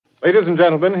Ladies and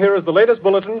gentlemen, here is the latest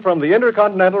bulletin from the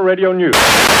Intercontinental Radio News.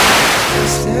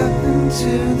 Step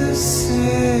into the sand.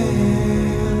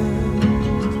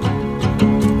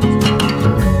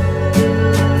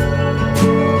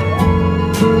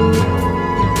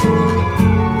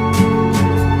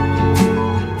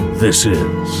 This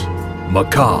is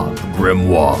Macabre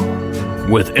Grimoire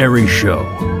with Ari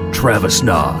Show, Travis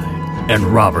Nye, and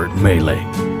Robert Mayling.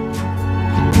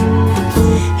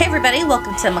 Hey everybody,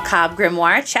 welcome to Macabre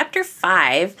Grimoire, Chapter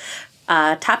 5.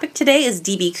 Topic today is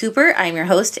D.B. Cooper. I'm your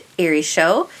host, Ari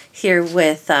Show, here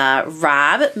with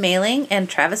Rob Mayling and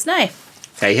Travis Nye.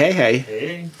 Hey, hey, hey.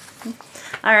 Hey.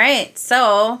 All right,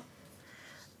 so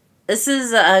this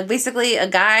is basically a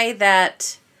guy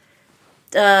that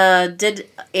did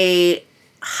a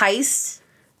heist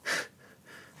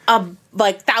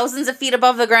like thousands of feet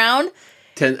above the ground.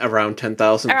 Around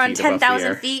 10,000 feet. Around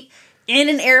 10,000 feet in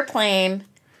an airplane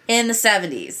in the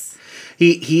 70s.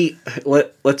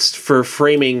 Let's, for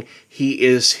framing, he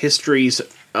is history's,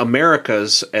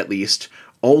 America's at least,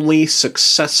 only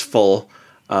successful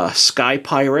sky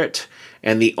pirate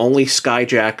and the only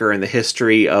skyjacker in the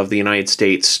history of the United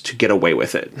States to get away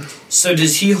with it. So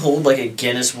does he hold like a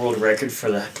Guinness World Record for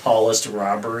the tallest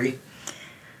robbery?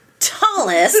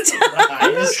 Tallest?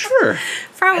 I'm not sure.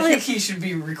 Probably. I think he should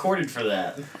be recorded for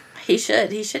that. He should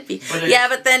be.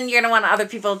 But then you're going to want other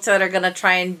people that are going to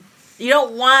try and... You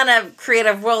don't want to create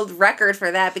a world record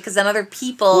for that because then other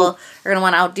people are going to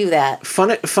want to outdo that.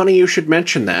 Funny you should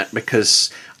mention that because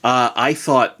I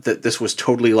thought that this was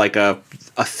totally like a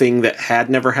thing that had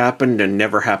never happened and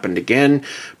never happened again.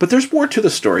 But there's more to the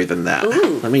story than that.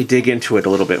 Ooh. Let me dig into it a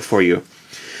little bit for you.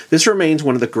 This remains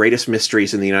one of the greatest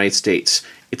mysteries in the United States.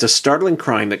 It's a startling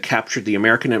crime that captured the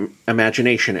American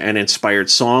imagination and inspired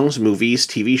songs, movies,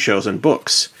 TV shows, and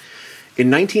books. In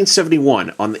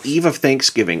 1971, on the eve of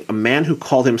Thanksgiving, a man who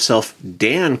called himself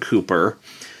Dan Cooper,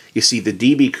 you see, the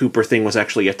D.B. Cooper thing was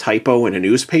actually a typo in a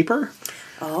newspaper.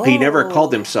 Oh. He never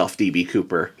called himself D.B.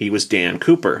 Cooper. He was Dan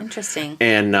Cooper. Interesting.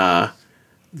 And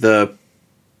the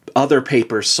other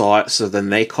papers saw it, so then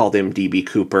they called him D.B.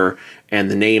 Cooper,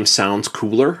 and the name sounds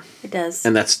cooler. It does.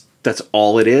 And that's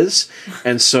all it is.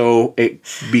 And so it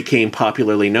became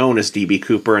popularly known as D.B.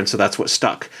 Cooper, and so that's what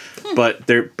stuck. But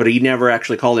he never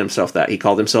actually called himself that. He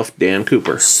called himself Dan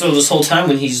Cooper. So this whole time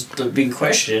when he's being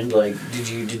questioned, like,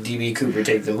 did D.B. Cooper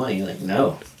take the money? Like,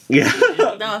 no. Yeah.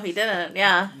 No, he didn't.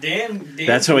 Yeah. Dan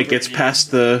That's how he gets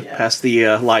past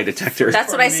the lie detector.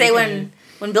 That's what I say when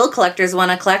bill collectors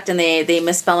want to collect and they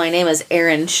misspell my name as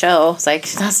Aaron Show. It's like,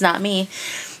 that's not me.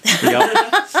 Yep.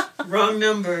 Wrong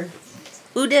number.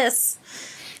 Who dis?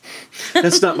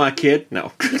 That's not my kid.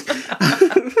 No.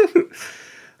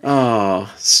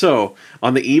 So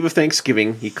on the eve of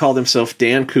Thanksgiving, he called himself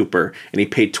Dan Cooper, and he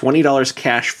paid $20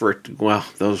 cash for, well,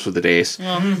 those were the days,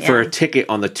 for a ticket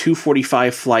on the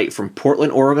 2:45 flight from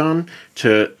Portland, Oregon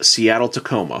to Seattle,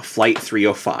 Tacoma, Flight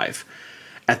 305.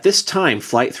 At this time,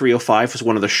 Flight 305 was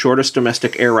one of the shortest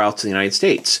domestic air routes in the United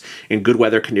States. In good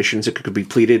weather conditions, it could be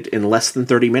completed in less than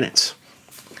 30 minutes.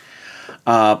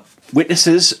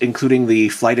 Witnesses, including the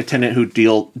flight attendant who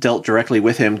dealt directly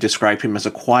with him, described him as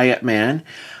a quiet man.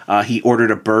 He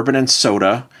ordered a bourbon and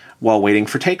soda while waiting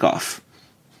for takeoff.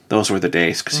 Those were the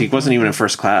days, because he wasn't even in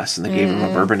first class, and they gave him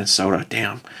a bourbon and soda.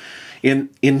 Damn. In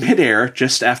midair,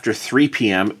 just after 3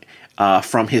 p.m.,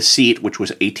 from his seat, which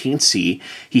was 18C,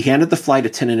 he handed the flight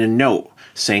attendant a note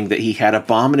saying that he had a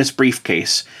bomb in his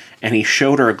briefcase, and he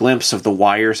showed her a glimpse of the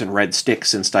wires and red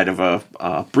sticks inside of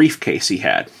a briefcase he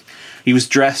had. He was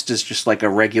dressed as just like a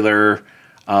regular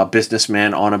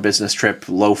businessman on a business trip,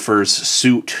 loafers,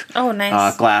 suit, oh,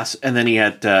 nice. Glass, and then he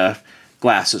had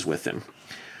glasses with him.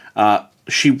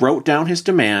 She wrote down his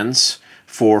demands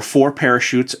for 4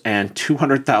 parachutes and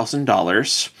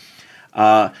 $200,000.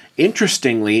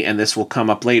 Interestingly, and this will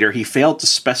come up later, he failed to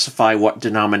specify what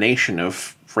denomination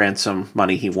of ransom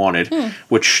money he wanted,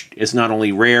 which is not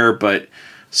only rare, but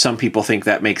some people think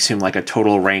that makes him like a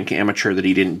total rank amateur that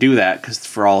he didn't do that, because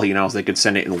for all he knows, they could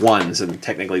send it in ones, and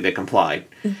technically they complied.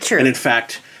 True. And in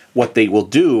fact, what they will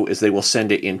do is they will send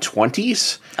it in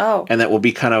 20s. Oh. And that will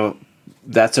be kind of,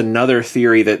 that's another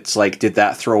theory that's like, did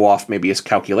that throw off maybe his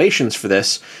calculations for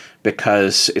this?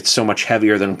 Because it's so much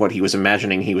heavier than what he was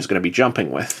imagining he was going to be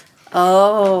jumping with.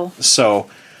 Oh. So,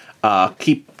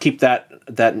 keep that.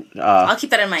 I'll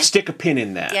keep that in mind. Stick a pin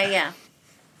in that. Yeah.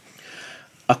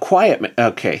 A quiet...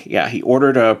 Okay, yeah, he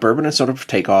ordered a bourbon and soda for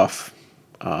takeoff.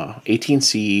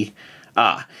 18C.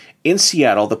 In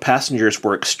Seattle, the passengers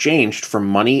were exchanged for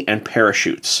money and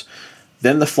parachutes.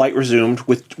 Then the flight resumed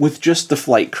with just the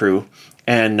flight crew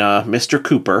and Mr.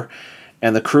 Cooper.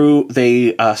 And the crew,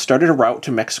 they started a route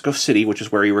to Mexico City, which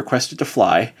is where he requested to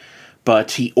fly,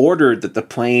 but he ordered that the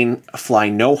plane fly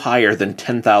no higher than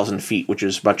 10,000 feet, which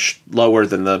is much lower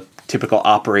than the typical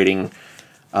operating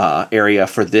area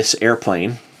for this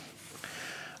airplane.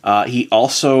 He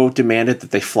also demanded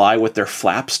that they fly with their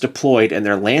flaps deployed and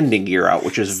their landing gear out,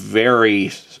 which is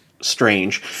very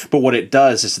strange. But what it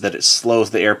does is that it slows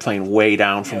the airplane way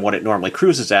down from what it normally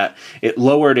cruises at. It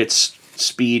lowered its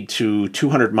speed to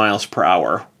 200 miles per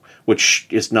hour, which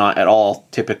is not at all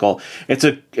typical. It's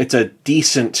a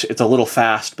decent, it's a little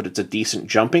fast, but it's a decent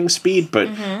jumping speed, but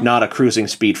not a cruising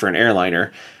speed for an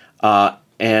airliner.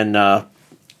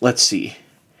 Let's see.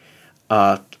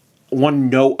 One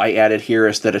note I added here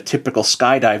is that a typical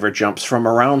skydiver jumps from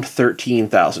around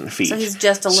 13,000 feet. So he's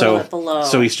just a little bit below.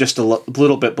 So he's just a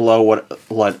little bit below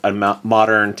what a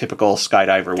modern typical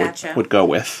skydiver would go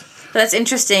with. But that's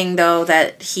interesting, though,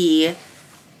 that he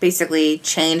basically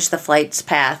changed the flight's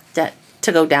path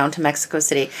to go down to Mexico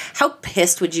City. How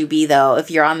pissed would you be, though,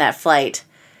 if you're on that flight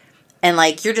and,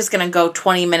 like, you're just going to go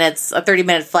 20 minutes, a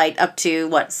 30-minute flight up to,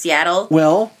 Seattle?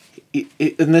 Well,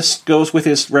 and this goes with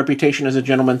his reputation as a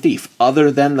gentleman thief.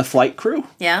 Other than the flight crew,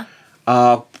 Yeah.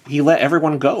 He let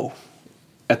everyone go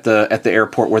at the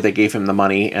airport where they gave him the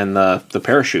money and the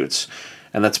parachutes.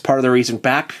 And that's part of the reason you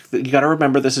got to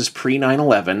remember this is pre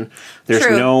 9/11. There's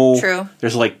True.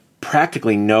 There's like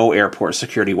practically no airport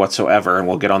security whatsoever, and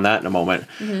we'll get on that in a moment.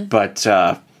 Mm-hmm. But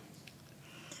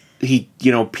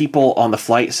people on the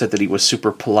flight said that he was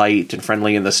super polite and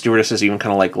friendly, and the stewardesses even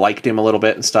kind of liked him a little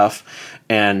bit and stuff.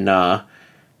 And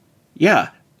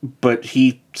but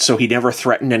he never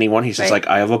threatened anyone. He's just right.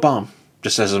 I have a bomb,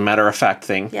 just as a matter of fact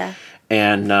thing. Yeah.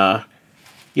 And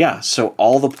so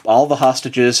all the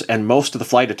hostages and most of the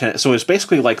flight attendants. So it was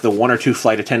basically like the one or two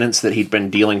flight attendants that he'd been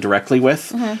dealing directly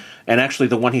with, and actually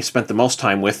the one he spent the most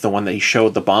time with, the one that he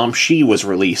showed the bomb, she was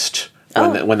released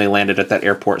when they landed at that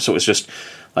airport. So it was just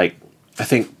I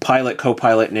think pilot,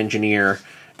 co-pilot, and engineer,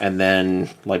 and then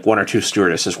one or two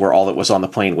stewardesses were all that was on the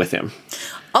plane with him.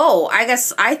 Oh, I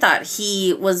guess I thought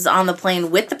he was on the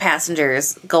plane with the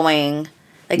passengers going.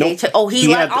 Nope. He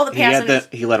let all the passengers.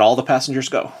 He let all the passengers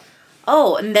go.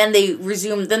 Oh, and then they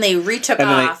resumed. Then they retook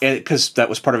off. Because that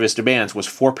was part of his demands was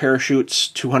 4 parachutes,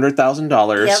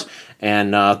 $200,000,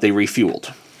 and they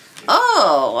refueled.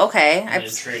 Oh, okay. And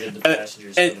traded the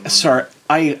passengers. For the money. Sorry,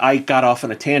 I got off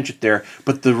on a tangent there,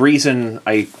 but the reason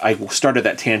I started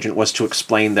that tangent was to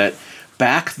explain that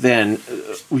back then,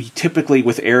 we typically,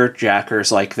 with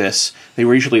airjackers like this, they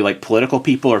were usually political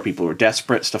people or people who were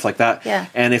desperate, stuff like that. Yeah.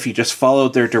 And if you just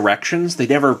followed their directions, they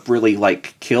never really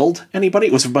killed anybody.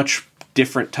 It was a much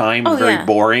different time, very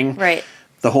boring. Right.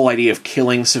 The whole idea of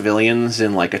killing civilians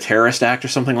in a terrorist act or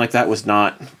something like that was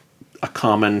not a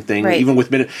common thing. Right.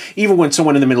 Even when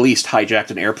someone in the Middle East hijacked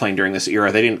an airplane during this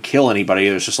era, they didn't kill anybody.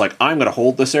 It was just I'm going to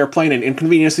hold this airplane and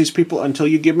inconvenience these people until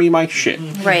you give me my shit.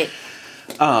 Right.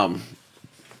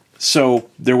 So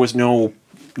there was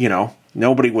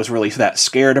nobody was really that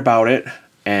scared about it.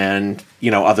 And,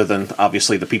 other than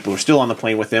obviously the people who are still on the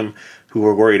plane with him who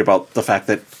were worried about the fact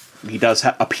that he does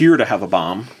appear to have a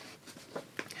bomb.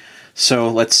 So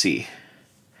let's see.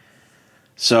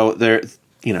 So they're,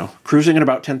 cruising at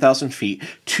about 10,000 feet.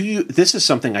 This is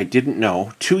something I didn't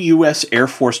know. 2 U.S. Air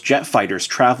Force jet fighters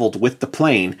traveled with the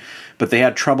plane, but they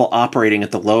had trouble operating at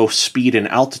the low speed and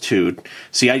altitude.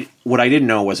 See, what I didn't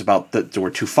know was about that there were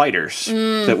 2 fighters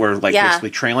that were basically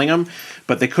trailing them,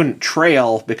 but they couldn't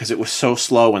trail because it was so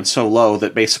slow and so low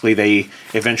that basically they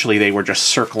were just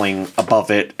circling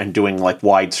above it and doing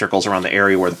wide circles around the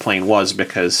area where the plane was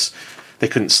because they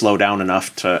couldn't slow down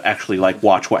enough to actually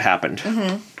watch what happened.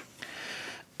 Mm-hmm.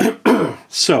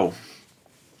 So,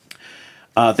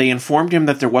 they informed him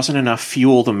that there wasn't enough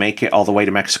fuel to make it all the way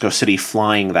to Mexico City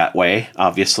flying that way,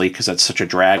 obviously, because that's such a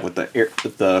drag with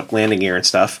the landing gear and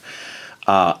stuff.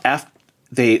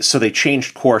 They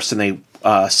changed course and they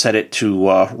set it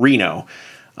to Reno.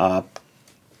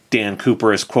 Dan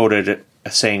Cooper is quoted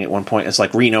saying at one point, it's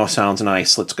Reno sounds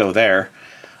nice, let's go there.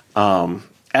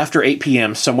 After 8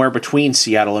 p.m., somewhere between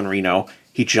Seattle and Reno,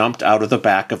 he jumped out of the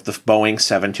back of the Boeing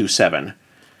 727.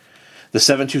 The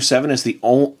 727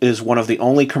 is one of the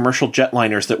only commercial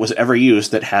jetliners that was ever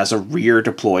used that has a rear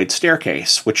deployed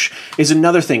staircase, which is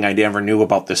another thing I never knew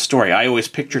about this story. I always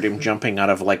pictured him jumping out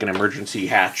of an emergency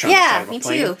hatch on the side of a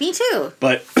plane. Me too.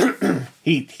 But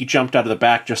he jumped out of the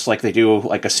back just like they do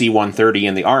a C-130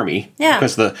 in the Army. Yeah.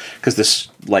 Because this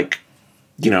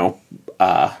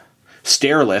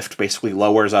stair lift basically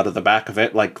lowers out of the back of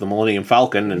it like the Millennium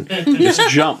Falcon and you just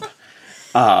jump.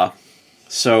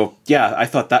 So, yeah, I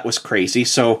thought that was crazy.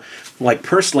 So, like,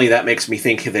 personally, that makes me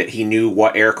think that he knew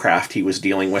what aircraft he was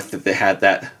dealing with, that they had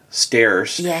that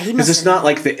stairs. Yeah, he because must it's not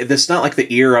like it's not like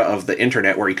the era of the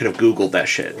internet where he could have Googled that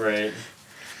shit. Right.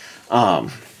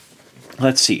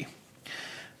 Let's see.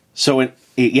 So, and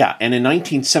in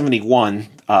 1971,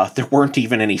 there weren't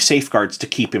even any safeguards to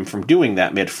keep him from doing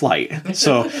that mid-flight.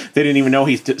 So they didn't even know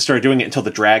he started doing it until the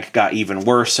drag got even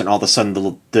worse, and all of a sudden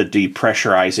the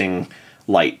depressurizing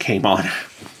light came on.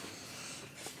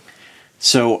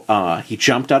 So he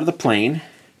jumped out of the plane.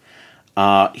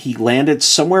 He landed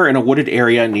somewhere in a wooded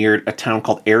area near a town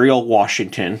called Ariel,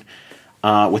 Washington,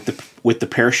 with the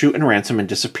parachute and ransom, and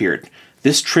disappeared.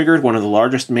 This triggered one of the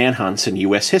largest manhunts in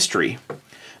U.S. history.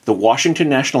 The Washington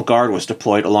National Guard was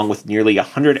deployed along with nearly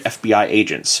 100 FBI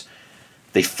agents.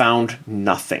 They found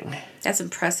nothing. That's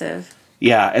impressive.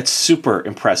 Yeah, it's super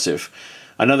impressive.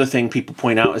 Another thing people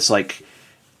point out is, like,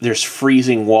 there's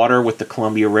freezing water with the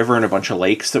Columbia River and a bunch of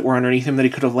lakes that were underneath him that he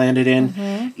could have landed in.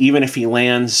 Mm-hmm. Even if he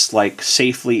lands, like,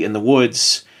 safely in the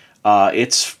woods,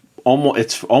 it's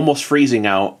almost freezing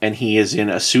out, and he is in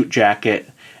a suit jacket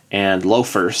and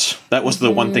loafers. That was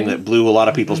the one thing that blew a lot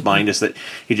of people's mind, is that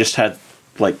he just had,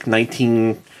 like,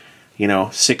 60s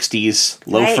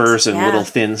loafers and little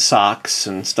thin socks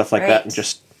and stuff like that,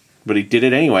 and but he did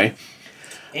it anyway.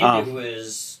 And it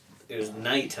was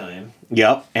nighttime.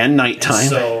 Yep, and nighttime. And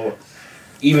so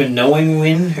even knowing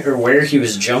when or where he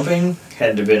was jumping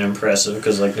had to have been impressive,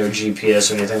 because, like, no GPS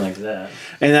or anything like that.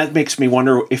 And that makes me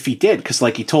wonder if he did, because,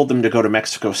 like, he told them to go to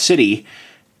Mexico City,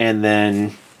 and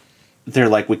then they're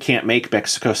like, we can't make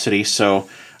Mexico City, so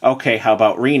okay, how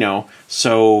about Reno?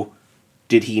 So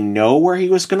did he know where he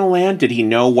was going to land? Did he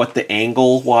know what the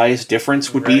angle-wise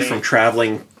difference would be from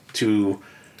traveling to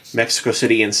Mexico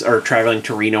City or traveling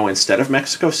to Reno instead of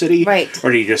Mexico City? Right.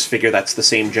 Or did he just figure that's the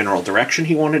same general direction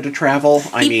he wanted to travel?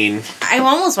 I'm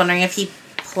almost wondering if he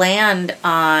planned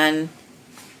on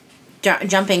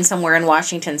jumping somewhere in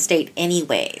Washington State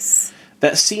anyways.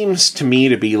 That seems to me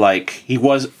to be like he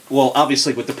was, well,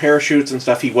 obviously with the parachutes and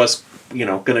stuff, he was,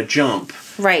 going to jump.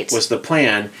 Right. Was the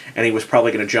plan, and he was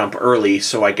probably going to jump early,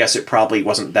 so I guess it probably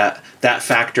wasn't that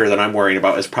factor that I'm worried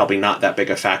about is probably not that big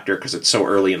a factor because it's so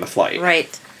early in the flight.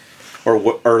 Right.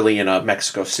 Or early in a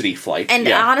Mexico City flight. And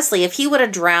honestly, if he would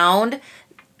have drowned,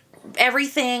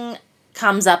 everything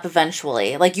comes up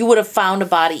eventually. Like, you would have found a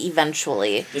body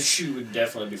eventually. The chute would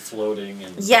definitely be floating.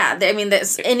 And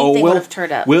anything would have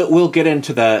turned up. We'll get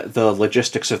into the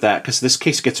logistics of that, because this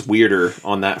case gets weirder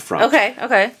on that front. Okay.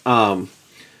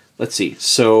 Let's see.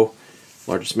 So,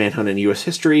 largest manhunt in U.S.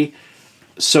 history.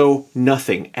 So,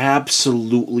 nothing,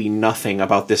 absolutely nothing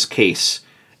about this case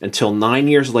until 9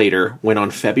 years later, when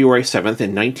on February 7th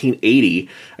in 1980,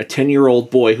 a 10-year-old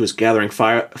boy who was gathering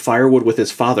firewood with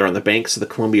his father on the banks of the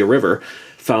Columbia River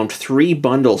found 3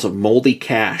 bundles of moldy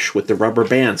cash with the rubber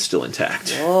band still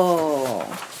intact. Whoa.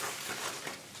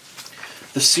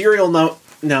 The serial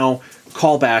now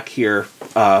call back here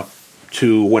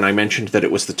to when I mentioned that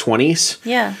it was the 20s.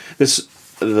 Yeah.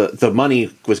 The money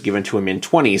was given to him in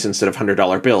 20s instead of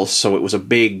 $100 bills, so it was a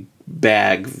big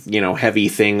bag, heavy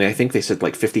thing. I think they said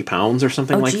like 50 pounds or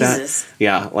something like Jesus. that.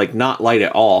 Yeah, like not light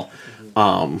at all.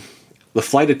 The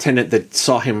flight attendant that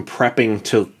saw him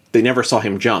prepping they never saw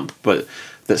him jump, but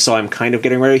that saw him kind of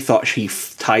getting ready, thought she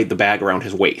tied the bag around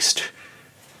his waist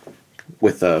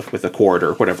with a cord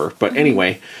or whatever. But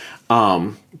anyway,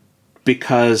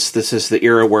 because this is the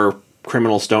era where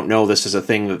criminals don't know this is a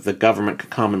thing that the government could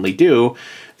commonly do,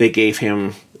 they gave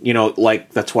him,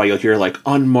 that's why you'll hear like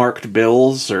unmarked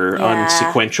bills or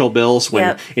unsequential bills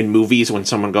when in movies when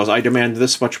someone goes, I demand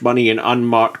this much money in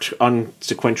unmarked,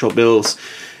 unsequential bills.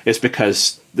 It's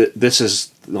because this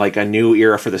is like a new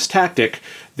era for this tactic.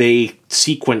 They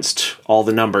sequenced all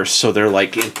the numbers so they're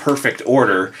like in perfect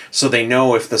order, so they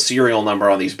know if the serial number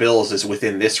on these bills is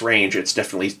within this range, it's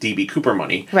definitely D.B. Cooper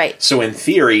money. Right. So in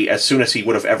theory, as soon as he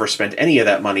would have ever spent any of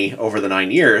that money over the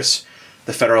 9 years,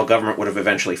 the federal government would have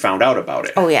eventually found out about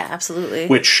it. Oh, yeah, absolutely.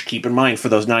 Which, keep in mind, for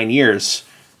those 9 years,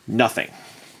 nothing.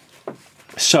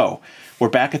 So, we're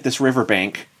back at this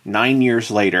riverbank 9 years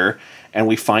later, and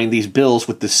we find these bills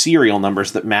with the serial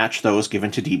numbers that match those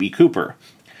given to D.B. Cooper.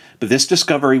 But this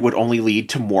discovery would only lead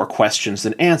to more questions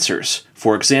than answers.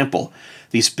 For example,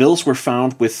 these bills were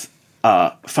found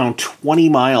 20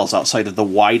 miles outside of the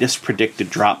widest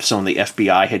predicted drop zone the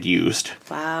FBI had used.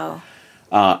 Wow.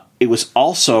 It was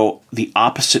also the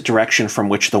opposite direction from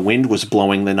which the wind was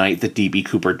blowing the night that D.B.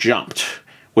 Cooper jumped,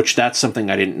 which that's something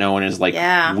I didn't know and is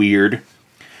weird.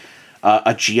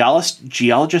 A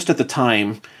geologist at the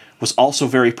time was also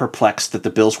very perplexed that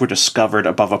the bills were discovered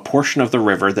above a portion of the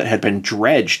river that had been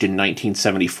dredged in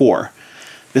 1974.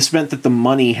 This meant that the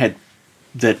money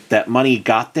that money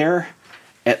got there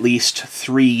at least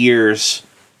 3 years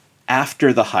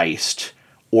after the heist,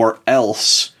 or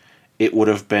else it would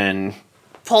have been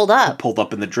Pulled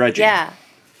up in the dredging. Yeah.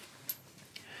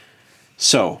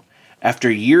 So,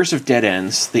 after years of dead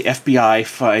ends, the FBI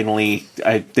finally,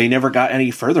 they never got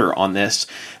any further on this.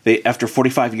 After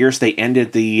 45 years, they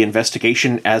ended the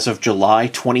investigation as of July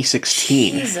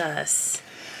 2016. Jesus.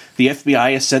 The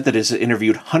FBI has said that it has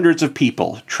interviewed hundreds of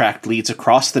people, tracked leads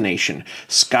across the nation,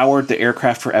 scoured the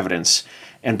aircraft for evidence,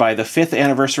 and by the 5th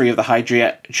anniversary of the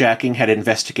hijacking had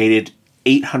investigated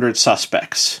 800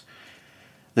 suspects.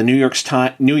 The New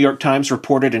York Times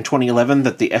reported in 2011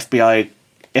 that the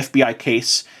FBI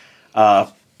case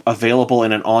available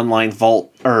in an online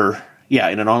vault,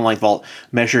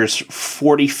 measures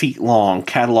 40 feet long,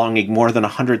 cataloging more than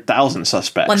 100,000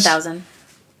 suspects. 1,000.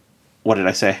 What did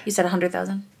I say? You said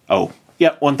 100,000? Oh,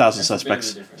 yeah, 1,000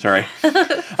 suspects. Sorry.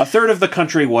 A third of the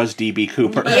country was D.B.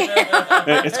 Cooper.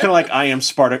 It's kind of like I'm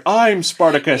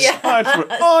Spartacus. Yeah.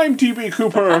 I'm D.B.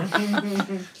 Cooper.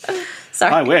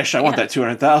 Sorry. I wish. I want that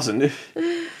 200,000.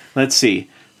 Let's see.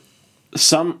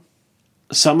 Some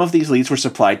of these leads were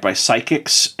supplied by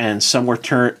psychics, and some were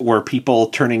people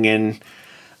turning in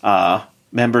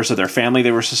members of their family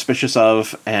they were suspicious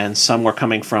of, and some were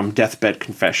coming from deathbed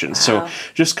confessions. Wow. So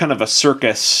just kind of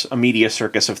a media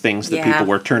circus of things that people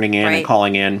were turning in and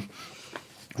calling in,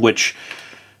 which,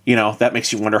 that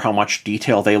makes you wonder how much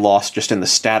detail they lost just in the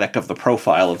static of the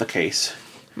profile of the case.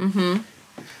 Mm-hmm.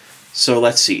 So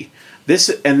let's see. This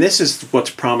is what's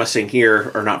promising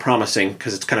here, or not promising,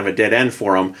 because it's kind of a dead end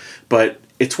for them, but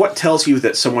it's what tells you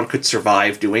that someone could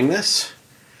survive doing this,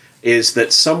 is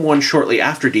that someone shortly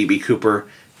after D.B. Cooper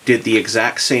did the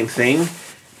exact same thing,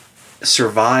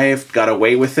 survived, got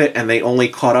away with it, and they only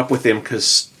caught up with him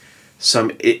because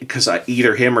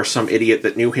either him or some idiot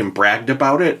that knew him bragged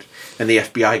about it, and the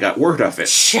FBI got word of it.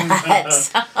 Shut.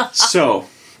 So,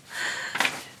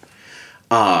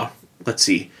 let's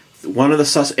see. He's one of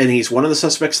the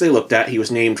suspects they looked at. He was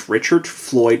named Richard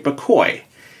Floyd McCoy.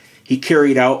 He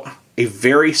carried out a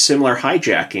very similar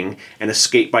hijacking and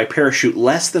escaped by parachute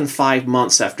less than 5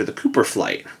 months after the Cooper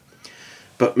flight.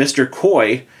 But Mr.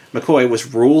 McCoy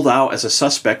was ruled out as a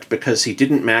suspect because he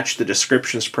didn't match the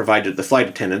descriptions provided to the flight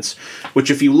attendants, which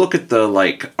if you look at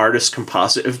the artist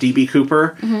composite of D.B.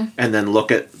 Cooper and then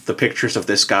look at the pictures of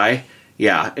this guy,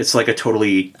 yeah, it's like a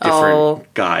totally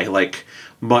different guy,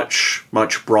 much,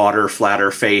 much broader,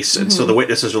 flatter face. And so the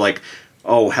witnesses are like,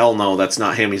 oh, hell no, that's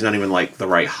not him. He's not even the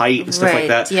right height and stuff like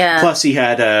that. Yeah. Plus he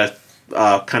had a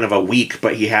kind of a weak,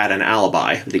 but he had an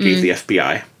alibi that he gave the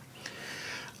FBI.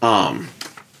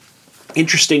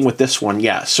 Interesting with this one,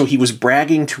 yeah. So he was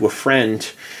bragging to a friend,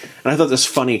 and I thought this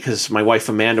funny because my wife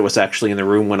Amanda was actually in the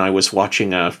room when I was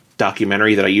watching a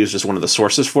documentary that I used as one of the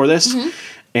sources for this.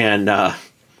 And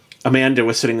Amanda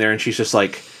was sitting there and she's just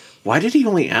like, why did he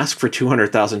only ask for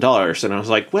 $200,000? And I was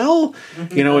like, well,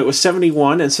 it was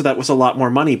 71, and so that was a lot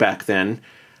more money back then.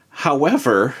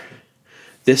 However,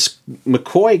 this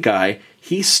McCoy guy,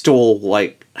 he stole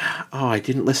I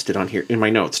didn't list it on here in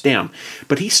my notes, damn.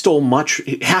 But he stole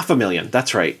 $500,000,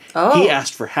 that's right. Oh. He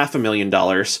asked for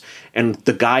 $500,000, and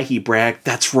the guy he bragged,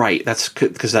 that's right, that's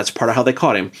because that's part of how they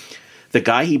caught him. The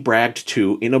guy he bragged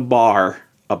to in a bar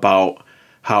about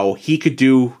how he could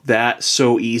do that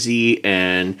so easy,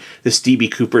 and this D.B.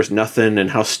 Cooper's nothing, and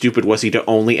how stupid was he to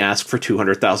only ask for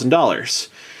 $200,000.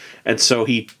 And so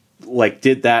he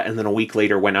did that, and then a week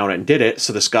later went out and did it.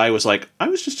 So this guy was like, I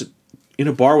was just in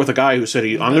a bar with a guy who said,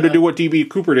 I'm going to do what D.B.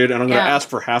 Cooper did, and I'm going to ask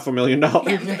for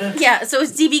 $500,000. Yeah, so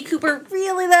is D.B. Cooper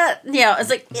really that? Yeah, it's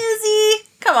like, is he?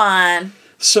 Come on.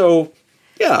 So,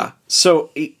 yeah. So,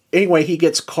 anyway, he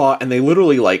gets caught, and they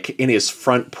literally, in his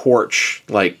front porch,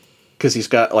 because he's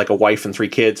got a wife and 3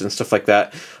 kids and stuff like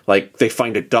that. They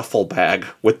find a duffel bag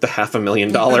with the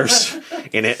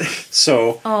 $500,000 in it.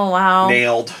 So, oh wow,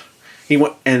 nailed. He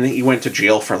went to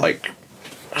jail for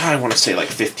I want to say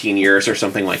 15 years or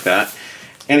something like that.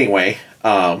 Anyway,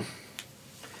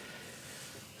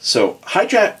 so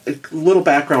a little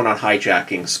background on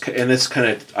hijackings, and this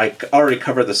I already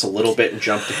covered this a little bit and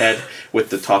jumped ahead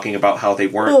with the talking about how they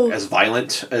weren't as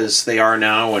violent as they are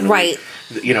now, and right.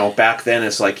 Back then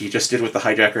it's you just did what the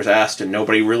hijackers asked and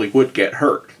nobody really would get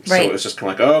hurt. So it was just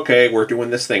kind of okay, we're doing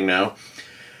this thing now.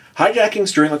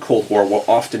 Hijackings during the Cold War were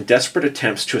often desperate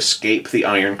attempts to escape the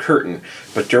Iron Curtain,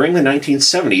 but during the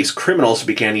 1970s, criminals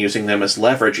began using them as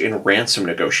leverage in ransom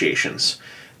negotiations.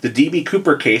 The D.B.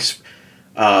 Cooper case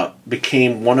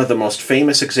became one of the most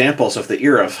famous examples of the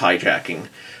era of hijacking.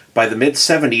 By the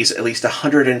mid-70s, at least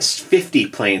 150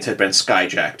 planes had been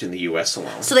skyjacked in the U.S.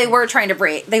 alone. So they were trying to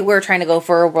go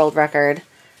for a world record.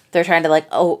 they're trying to like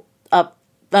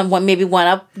maybe one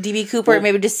up DB Cooper,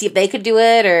 maybe just see if they could do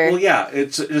it, or Well, yeah,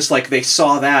 it's just like they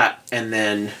saw that, and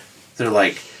then they're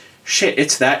like, shit,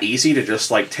 it's that easy to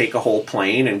just like take a whole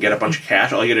plane and get a bunch of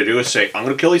cash. All you gotta do is say, I'm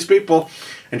gonna kill these people,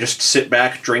 and just sit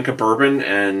back, drink a bourbon,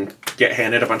 and get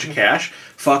handed a bunch of cash.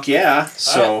 Fuck yeah.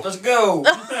 So, All right, let's go.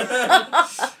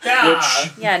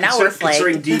 yeah, now we're flagged.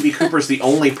 considering DB Cooper's the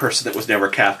only person that was never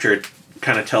captured,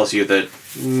 kind of tells you that,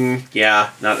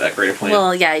 yeah, not that great a plan.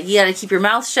 Well, yeah, you got to keep your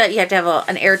mouth shut. You have to have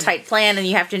an airtight plan, and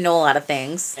you have to know a lot of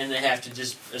things. And they have to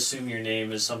just assume your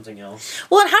name is something else.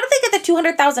 Well, and how did they get the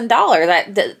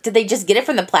 $200,000? Did they just get it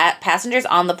from the passengers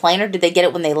on the plane, or did they get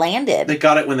it when they landed? They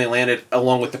got it when they landed,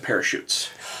 along with the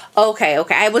parachutes. Okay.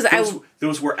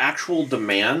 Those were actual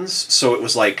demands, so it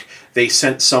was like they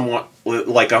sent someone,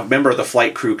 like a member of the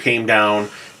flight crew came down,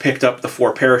 picked up the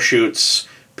 4 parachutes,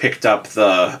 picked up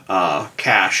the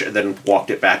cash, and then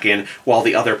walked it back in while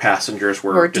the other passengers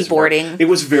were deboarding. It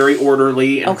was very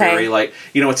orderly and Okay. very like,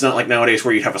 it's not like nowadays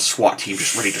where you'd have a SWAT team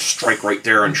just ready to strike right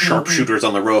there and sharpshooters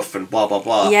on the roof and blah, blah,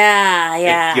 blah.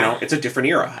 Yeah. It's a different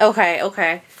era. Okay.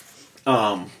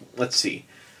 Let's see.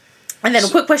 And then a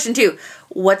quick question, too.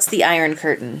 What's the Iron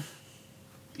Curtain?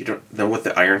 You don't know what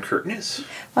the Iron Curtain is?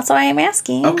 That's why I'm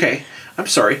asking. Okay, I'm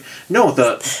sorry.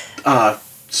 No,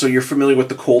 so you're familiar with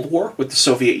the Cold War, with the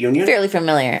Soviet Union? Fairly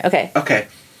familiar. Okay. Okay.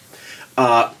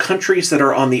 Countries that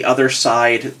are on the other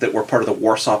side that were part of the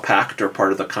Warsaw Pact or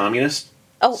part of the communist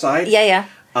side. Yeah.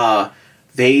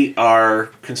 They are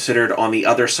considered on the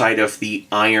other side of the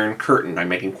Iron Curtain. I'm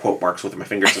making quote marks with my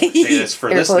fingers as I say this for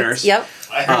Air quotes. listeners. Yep.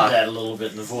 I heard that a little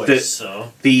bit in the voice,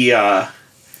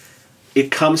 It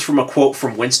comes from a quote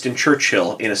from Winston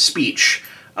Churchill in a speech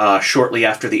shortly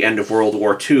after the end of World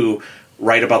War II,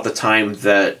 right about the time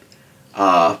that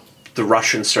the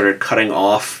Russians started cutting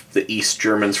off the East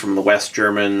Germans from the West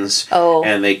Germans,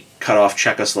 and they cut off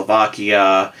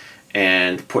Czechoslovakia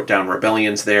and put down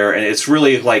rebellions there. And it's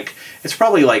really it's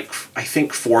probably I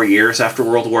think 4 years after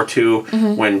World War II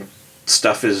when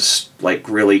stuff is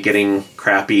really getting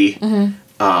crappy.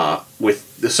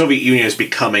 With the Soviet Union is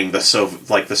becoming the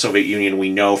Soviet Union we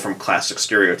know from classic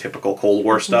stereotypical Cold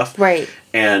War stuff. Right.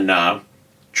 And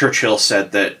Churchill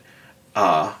said that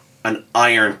an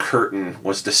iron curtain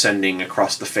was descending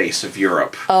across the face of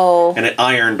Europe. Oh. And it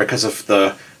iron because of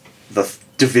the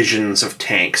divisions of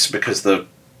tanks, because the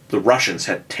Russians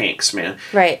had tanks, man.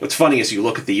 Right. What's funny is you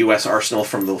look at the U.S. arsenal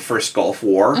from the first Gulf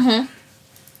War.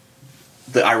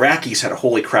 The Iraqis had a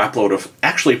holy crap load of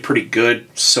actually pretty good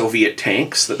Soviet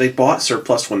tanks that they bought,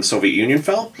 surplus when the Soviet Union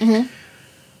fell.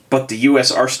 But the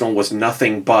U.S. arsenal was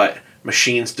nothing but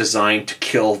machines designed to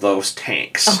kill those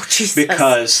tanks. Oh, Jesus.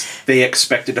 Because they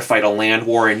expected to fight a land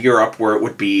war in Europe where it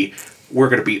would be, we're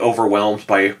going to be overwhelmed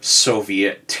by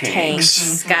Soviet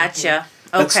tanks. Gotcha.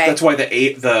 Okay. That's why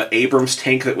the Abrams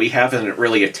tank that we have isn't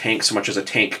really a tank so much as a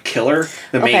tank killer.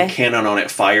 The main cannon on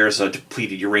it fires a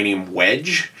depleted uranium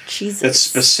wedge. Jesus. That's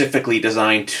specifically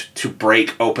designed to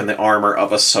break open the armor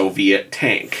of a Soviet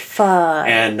tank. Fuck.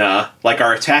 And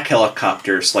our attack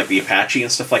helicopters, like the Apache and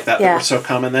stuff like that were so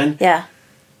common then, Yeah.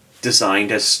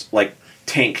 designed as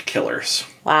tank killers.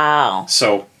 Wow.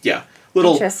 So yeah,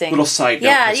 little side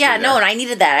note. Yeah. No, and I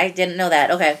needed that. I didn't know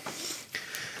that. Okay.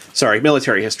 Sorry,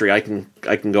 military history. I can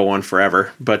go on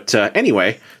forever, but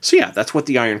anyway. So yeah, that's what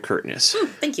the Iron Curtain is.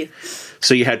 Thank you.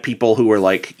 So you had people who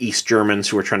were East Germans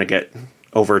who were trying to get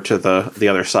over to the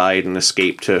other side and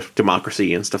escape to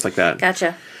democracy and stuff like that.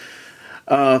 Gotcha.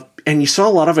 And you saw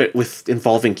a lot of it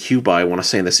involving Cuba, I want to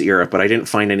say, in this era, but I didn't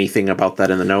find anything about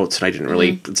that in the notes, and I didn't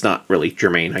really. It's not really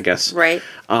germane, I guess. Right.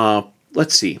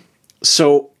 Let's see.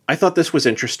 So I thought this was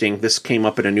interesting. This came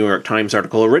up in a New York Times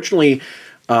article. Originally,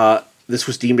 this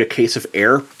was deemed a case of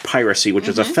air piracy, which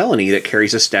is a felony that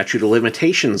carries a statute of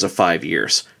limitations of 5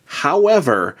 years.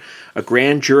 However, a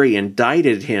grand jury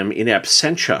indicted him in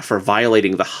absentia for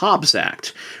violating the Hobbs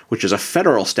Act, which is a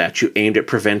federal statute aimed at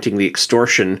preventing the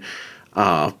extortion.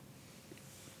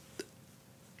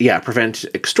 Prevent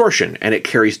extortion, and it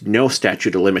carries no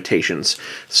statute of limitations.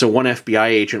 So one FBI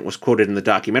agent was quoted in the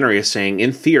documentary as saying,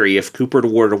 in theory, if Cooper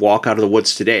were to walk out of the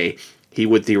woods today, he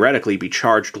would theoretically be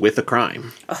charged with a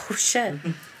crime. Oh, shit.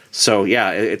 So,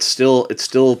 yeah, it's still,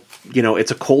 it's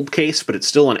a cold case, but it's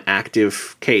still an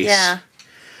active case. Yeah.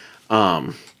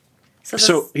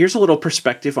 So here's a little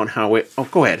perspective on how it... Oh,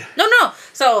 go ahead. No.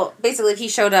 So, basically, if he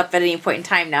showed up at any point in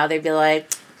time now, they'd be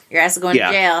like, your ass is going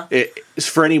to jail. It's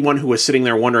for anyone who was sitting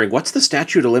there wondering, what's the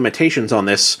statute of limitations on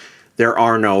this? There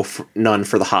are none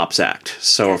for the Hobbs Act.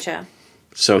 So, Gotcha.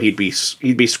 So he'd be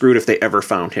screwed if they ever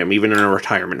found him, even in a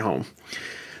retirement home.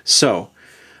 So,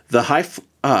 the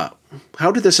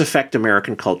how did this affect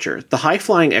American culture? The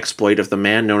high-flying exploit of the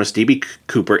man known as D.B.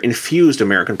 Cooper infused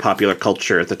American popular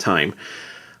culture at the time.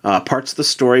 Parts of the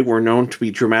story were known to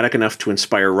be dramatic enough to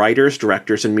inspire writers,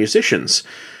 directors, and musicians,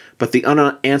 but the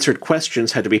unanswered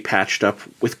questions had to be patched up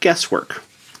with guesswork.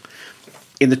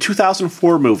 In the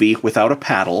 2004 movie Without a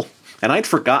Paddle, and I'd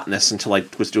forgotten this until I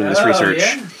was doing this research,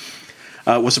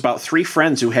 was about three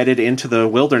friends who headed into the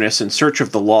wilderness in search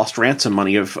of the lost ransom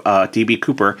money of D.B.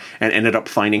 Cooper and ended up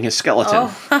finding his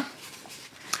skeleton.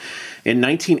 In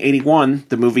 1981,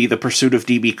 the movie The Pursuit of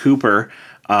D.B. Cooper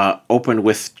opened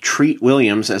with Treat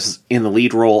Williams as in the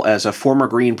lead role as a former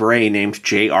Green Beret named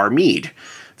J.R. Meade.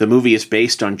 The movie is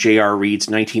based on J.R. Reed's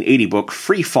 1980 book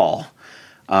Free Fall.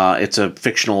 It's a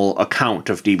fictional account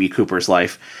of D.B. Cooper's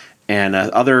life. And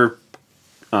other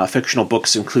fictional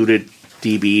books included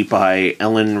D.B. by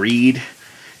Ellen Reed,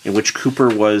 in which Cooper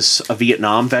was a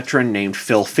Vietnam veteran named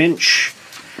Phil Finch,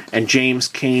 and James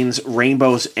Cain's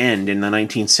Rainbow's End in the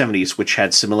 1970s, which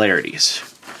had similarities.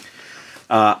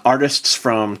 Artists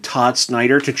from Todd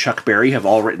Snyder to Chuck Berry have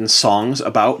all written songs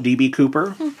about D.B.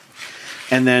 Cooper.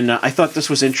 And then I thought this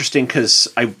was interesting because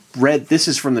I read, this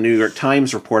is from the New York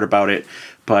Times report about it,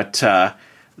 but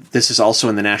this is also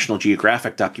in the National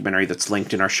Geographic documentary that's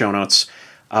linked in our show notes.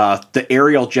 The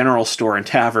Ariel General Store and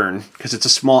Tavern, because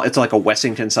it's like a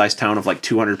Wessington-sized town of like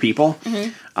 200 people.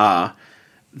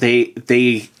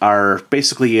 They are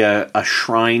basically a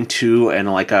shrine to and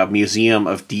like a museum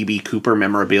of D.B. Cooper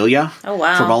memorabilia. Oh,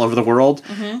 wow. From all over the world.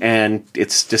 And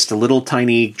it's just a little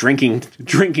tiny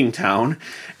drinking town.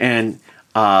 And,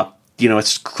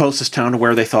 it's closest town to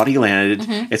where they thought he landed.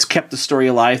 It's kept the story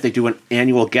alive. They do an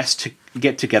annual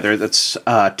get-together that's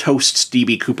toasts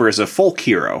D.B. Cooper as a folk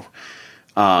hero.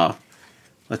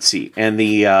 Let's see. And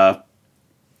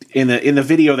in the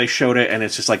video they showed it, and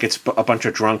it's just like it's a bunch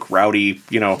of drunk, rowdy,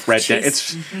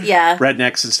 rednecks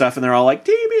and stuff, and they're all like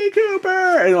D.B. Cooper,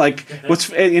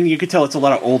 and and you could tell it's a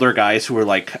lot of older guys who were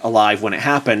like alive when it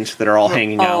happened that are all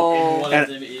hanging out. One of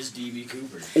them is D.B.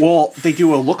 Cooper. Well, they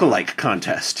do a look-alike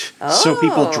contest, so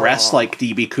people dress like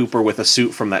D.B. Cooper with a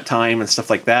suit from that time and stuff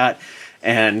like that,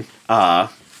 and I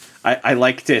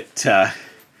liked it.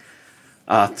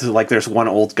 There's one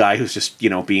old guy who's just,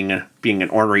 being an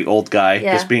ornery old guy,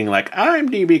 just being like, I'm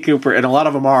D.B. Cooper, and a lot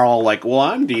of them are all like, well,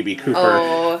 I'm D.B.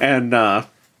 Cooper, and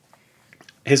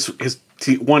his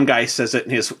one guy says it,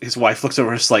 and his wife looks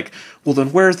over and is like, well,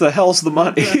 then where's the hell's the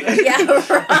money? Yeah,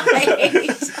 right.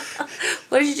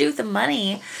 What did you do with the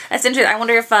money? That's interesting. I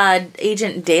wonder if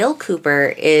Agent Dale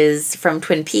Cooper is from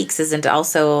Twin Peaks isn't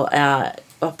also a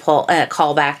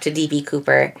callback to D.B.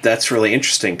 Cooper. That's really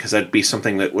interesting because that'd be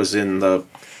something that was in the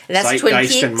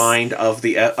zeitgeist and mind of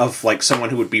someone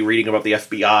who would be reading about the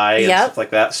FBI and stuff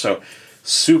like that. So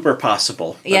super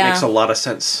possible. That makes a lot of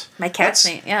sense. My cat's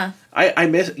name, I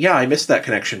missed that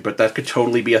connection, but that could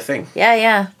totally be a thing.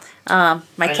 Yeah.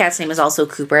 My cat's name is also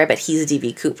Cooper. I bet he's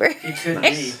D.B. Cooper. It could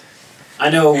be. I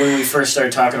know when we first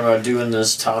started talking about doing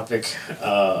this topic,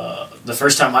 the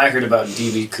first time I heard about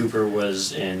D.B. Cooper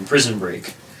was in Prison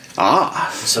Break.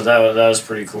 So that was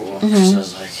pretty cool. I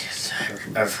was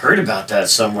like, I've heard about that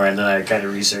somewhere, and then I kind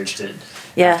of researched it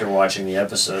after watching the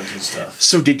episodes and stuff.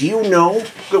 So did you know,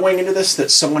 going into this, that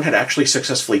someone had actually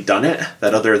successfully done it?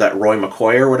 That Roy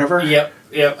McCoy or whatever? Yep.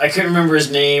 I couldn't remember his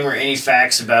name or any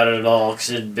facts about it at all,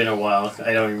 because it had been a while.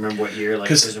 I don't even remember what year.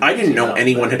 Because I didn't know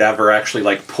anyone had ever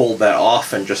actually pulled that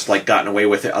off and just gotten away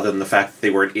with it, other than the fact that they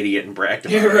were an idiot and bragged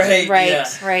about it.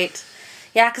 Right.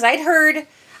 Yeah, because I've heard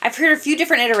a few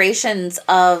different iterations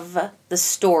of the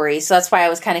story, so that's why I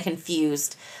was kind of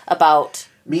confused about.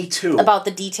 Me too. About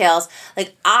the details.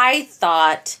 I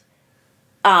thought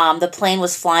the plane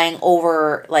was flying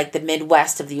over the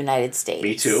Midwest of the United States.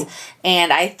 Me too.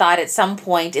 And I thought at some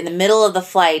point in the middle of the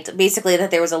flight, basically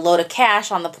that there was a load of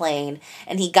cash on the plane,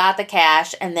 and he got the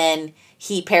cash, and then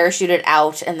he parachuted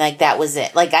out, and that was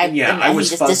it. And he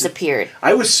just disappeared.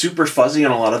 I was super fuzzy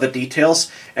on a lot of the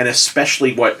details, and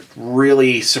especially what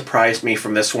really surprised me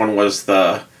from this one was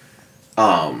the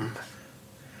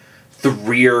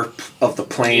rear of the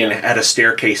plane had a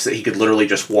staircase that he could literally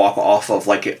just walk off of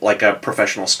like a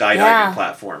professional skydiving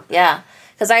platform. Yeah,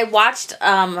 because I watched,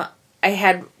 I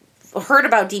had heard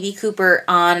about D.B. Cooper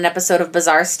on an episode of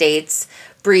Bizarre States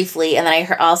briefly, and then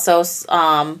I also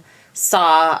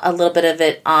saw a little bit of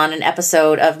it on an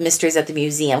episode of Mysteries at the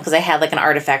Museum, because I had an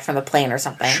artifact from the plane or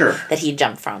something that he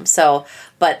jumped from. So,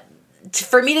 but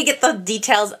for me to get the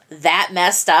details that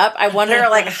messed up, I wonder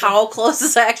how close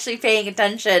is I actually paying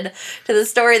attention to the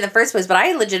story in the first place. But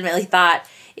I legitimately thought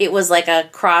it was a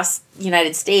cross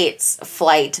United States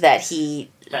flight that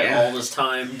he had all this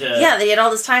time to... Yeah, they had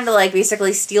all this time to, like,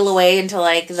 basically steal away into,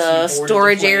 like, the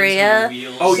storage area. Oh,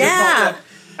 you thought that?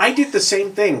 I did the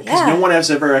same thing, because no one has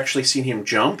ever actually seen him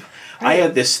jump. Right. I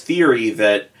had this theory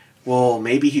that, well,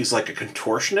 maybe he's like a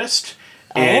contortionist,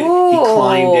 and he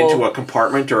climbed into a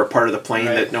compartment or a part of the plane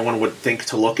that no one would think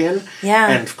to look in,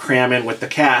 and cram in with the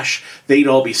cash. They'd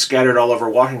all be scattered all over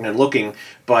Washington looking,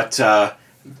 but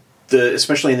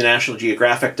especially in the National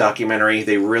Geographic documentary,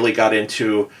 they really got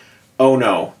into, oh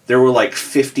no, there were like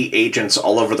 50 agents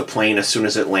all over the plane as soon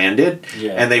as it landed,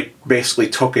 and they basically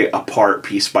took it apart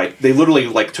piece by... They literally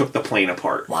like took the plane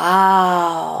apart.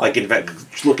 Wow. Like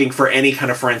looking for any kind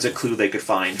of forensic clue they could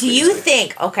find. Do you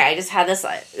think... Okay, I just had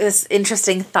this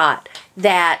interesting thought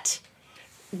that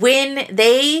when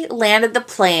they landed the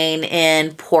plane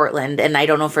in Portland, and I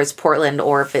don't know if it was Portland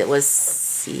or if it was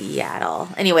Seattle.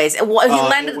 Anyways, he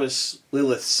landed... It was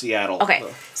Lilith, Seattle. Okay,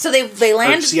 so they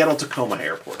landed... Seattle Tacoma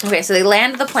Airport. Okay, so they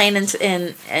landed the plane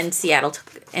in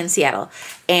Seattle,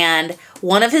 and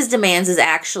one of his demands is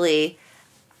actually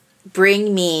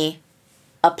bring me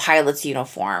a pilot's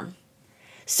uniform.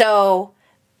 So,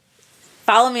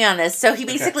 follow me on this. So he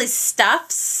basically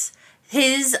stuffs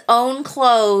his own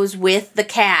clothes with the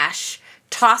cash,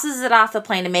 tosses it off the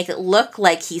plane to make it look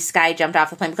like he sky jumped off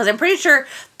the plane, because I'm pretty sure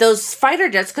those fighter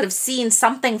jets could have seen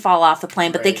something fall off the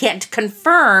plane, but they can't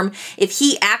confirm if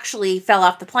he actually fell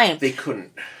off the plane. They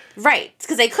couldn't. Right,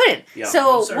 because they couldn't. Yeah.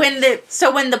 So when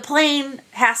the plane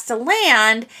has to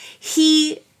land,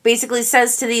 he basically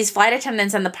says to these flight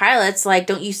attendants and the pilots, like,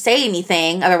 don't you say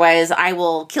anything, otherwise I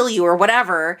will kill you or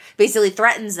whatever. Basically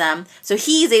threatens them. So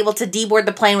he's able to deboard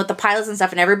the plane with the pilots and stuff,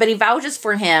 and everybody vouches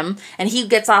for him, and he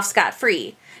gets off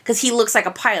scot-free. Because he looks like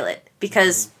a pilot.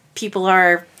 Because people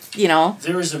are,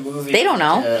 There was a movie... They don't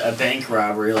know. A bank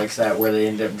robbery like that, where they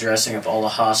end up dressing up all the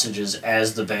hostages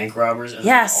as the bank robbers, and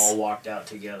they all walked out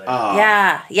together.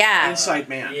 Yeah. Inside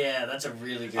Man. Yeah, that's a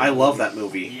really good movie. I love that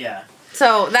movie. Yeah.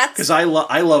 So that's... Because I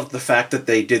loved the fact that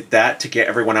they did that to get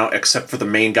everyone out except for the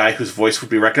main guy whose voice would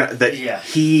be recognized.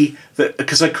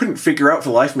 Because I couldn't figure out for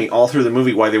the life of me all through the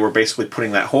movie why they were basically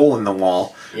putting that hole in the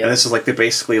wall. Yep. And this is like they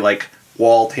basically like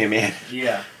walled him in.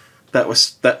 Yeah. That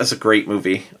was a great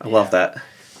movie. I love that.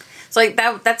 So like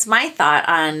that's my thought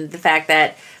on the fact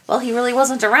that, well, he really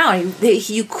wasn't around.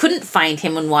 You couldn't find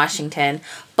him in Washington,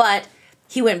 but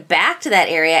he went back to that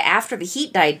area after the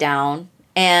heat died down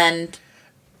and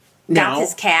got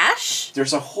his cash.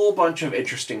 There's a whole bunch of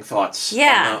interesting thoughts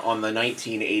on the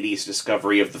 1980s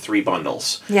discovery of the three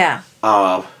bundles. Yeah.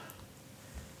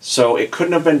 So it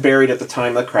couldn't have been buried at the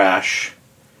time of the crash.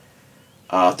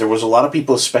 There was a lot of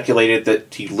people who speculated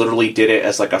that he literally did it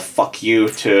as like a fuck you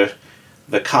to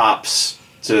the cops,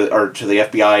 to the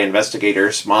FBI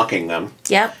investigators mocking them.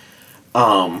 Yep.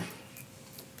 The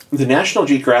National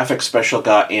Geographic special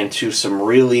got into some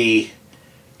really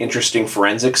interesting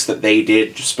forensics that they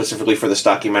did specifically for this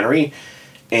documentary,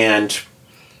 and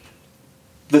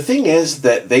the thing is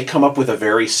that they come up with a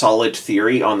very solid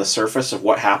theory on the surface of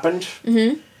what happened,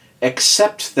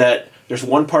 except that there's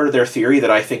one part of their theory that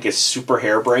I think is super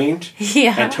harebrained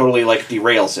and totally like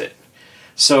derails it.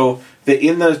 So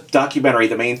in the documentary,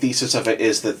 the main thesis of it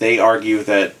is that they argue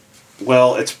that,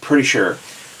 well, it's pretty sure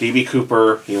D.B.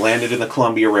 Cooper, he landed in the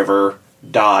Columbia River,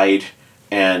 died,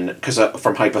 and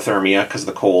from hypothermia because of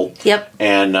the cold. Yep.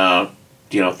 And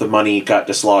the money got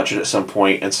dislodged at some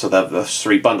point, and so that the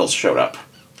three bundles showed up.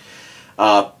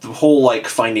 The whole like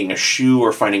finding a shoe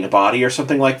or finding a body or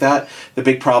something like that. The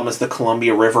big problem is the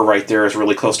Columbia River right there is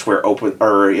really close to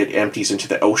where it empties into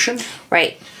the ocean.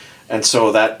 Right. And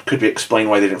so that could explain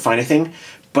why they didn't find anything.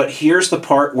 But here's the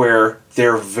part where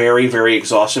their very, very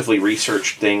exhaustively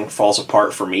researched thing falls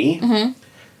apart for me.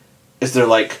 Is they're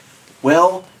like,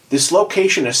 well, this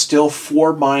location is still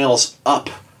 4 miles up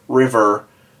river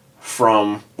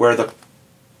from where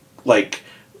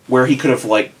where he could have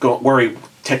where he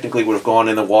technically would have gone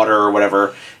in the water or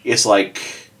whatever, is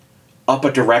like up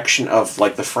a direction of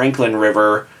like the Franklin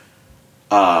River.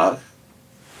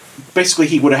 Basically,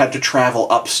 he would have had to travel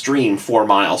upstream 4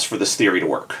 miles for this theory to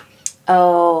work.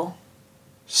 Oh.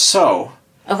 So.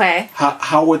 Okay.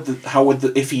 How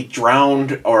would if he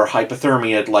drowned or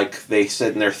hypothermia like they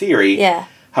said in their theory? Yeah.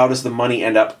 How does the money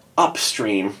end up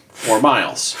upstream 4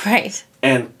 miles? Right.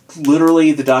 And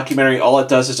literally, the documentary, all it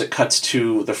does is it cuts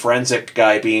to the forensic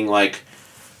guy being like,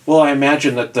 well, I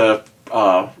imagine that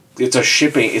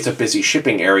it's a busy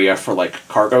shipping area for like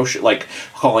cargo, like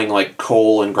hauling like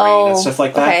coal and grain and stuff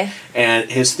like that. Okay. And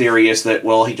his theory is that,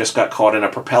 well, he just got caught in a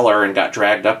propeller and got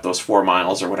dragged up those 4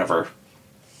 miles or whatever.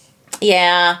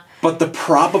 Yeah. But the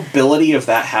probability of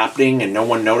that happening and no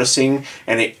one noticing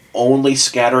and it only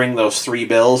scattering those 3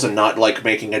 bills and not, like,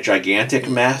 making a gigantic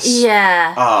mess...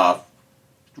 Yeah.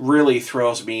 Really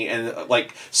throws me. And,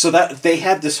 like, so that they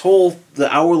had this whole,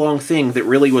 the hour-long thing that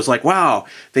really was like, wow,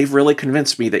 they've really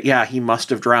convinced me that, yeah, he must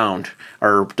have drowned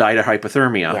or died of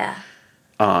hypothermia. Yeah.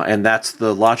 And that's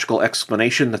the logical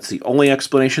explanation. That's the only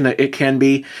explanation that it can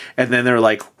be. And then they're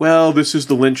like, well, this is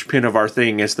the linchpin of our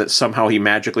thing, is that somehow he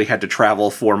magically had to travel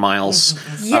 4 miles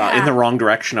in the wrong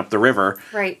direction up the river.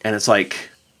 Right. And it's like,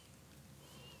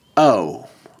 oh,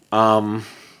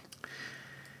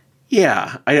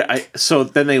 yeah. So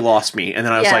then they lost me. And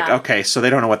then I was like, okay, so they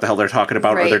don't know what the hell they're talking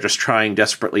about, or they're just trying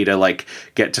desperately to, like,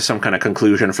 get to some kind of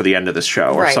conclusion for the end of this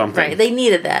show or something. Right, they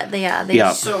needed that.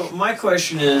 Yeah. So my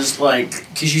question is, like,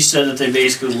 because you said that they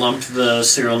basically lumped the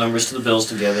serial numbers to the bills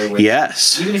together. Which,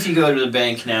 yes. Even if you go to the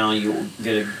bank now and you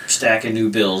get a stack of new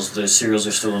bills, the serials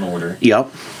are still in order. Yep.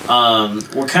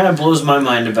 What kind of blows my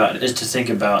mind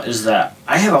is that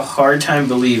I have a hard time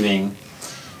believing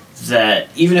that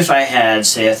even if I had,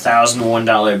 say,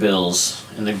 $1,001 bills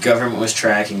and the government was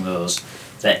tracking those,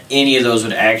 that any of those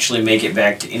would actually make it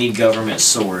back to any government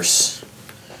source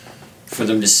for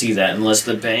them to see that, unless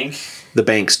the bank... The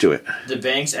banks do it. The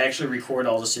banks actually record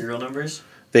all the serial numbers?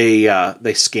 They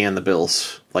scan the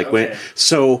bills. Like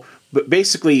but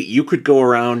basically, you could go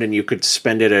around and you could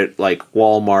spend it at, like,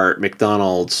 Walmart,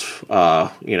 McDonald's,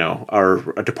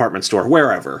 or a department store,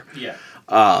 wherever.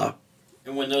 Yeah.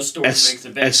 And when those stores make the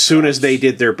bank as soon as they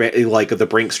did their like the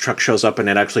Brinks truck shows up and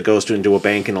it actually goes into a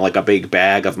bank in, like, a big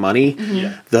bag of money,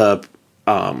 the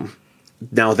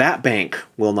now that bank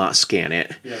will not scan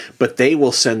it, but they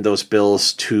will send those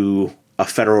bills to a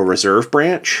Federal Reserve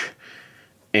branch,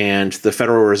 and the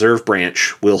Federal Reserve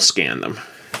branch will scan them.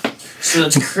 So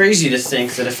it's crazy to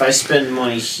think that if I spend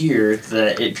money here,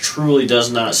 that it truly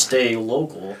does not stay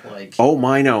local. Like, oh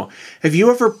my, no. Have you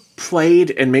ever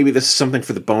played, and maybe this is something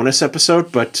for the bonus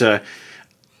episode, but there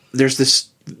was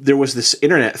this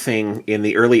internet thing in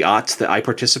the early aughts that I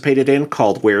participated in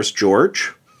called Where's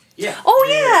George? Yeah.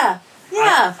 Oh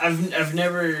yeah. I've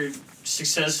never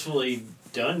successfully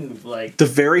done, like... The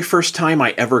very first time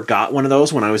I ever got one of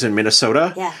those, when I was in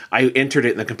Minnesota, I entered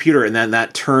it in the computer, and then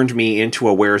that turned me into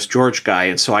a Where's George guy,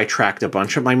 and so I tracked a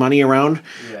bunch of my money around.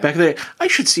 Back then, I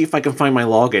should see if I can find my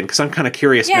login, because I'm kind of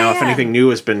curious now if anything new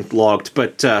has been logged.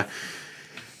 But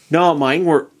no, mine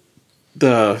were...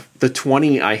 The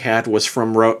 20 I had was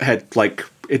from...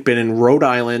 it'd been in Rhode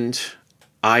Island,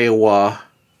 Iowa,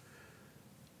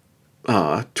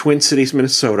 Twin Cities,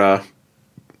 Minnesota...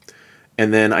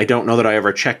 And then I don't know that I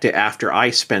ever checked it after I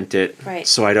spent it,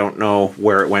 so I don't know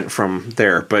where it went from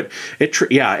there. But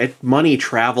money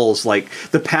travels, like,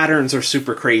 the patterns are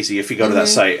super crazy if you go to that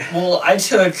site. Well, I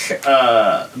took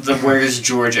the Where's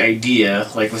George idea,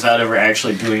 like, without ever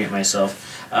actually doing it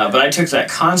myself. But I took that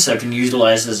concept and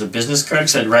utilized it as a business card,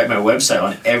 because I'd write my website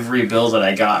on every bill that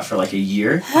I got for, like, a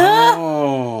year.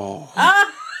 Oh.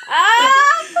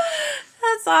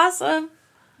 That's awesome.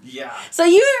 Yeah. So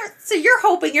you're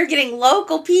hoping you're getting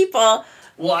local people.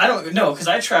 Well, I don't know, because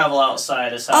I travel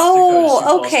outside of South Dakota, Sioux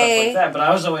Falls, stuff like that. But I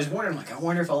was always wondering, like, I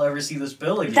wonder if I'll ever see this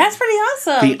bill again. That's pretty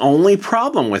awesome. The only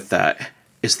problem with that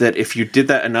is that if you did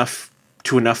that enough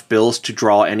bills to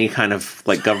draw any kind of,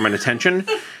 like, government attention,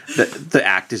 the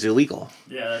act is illegal.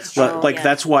 Yeah, that's true. Well,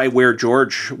 that's why Where's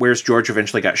George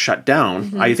eventually got shut down.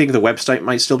 Mm-hmm. I think the website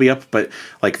might still be up, but,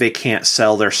 like, they can't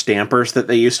sell their stampers that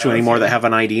they used to anymore that have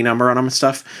an ID number on them and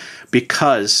stuff,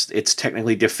 because it's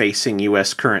technically defacing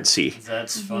U.S. currency.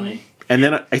 That's funny. And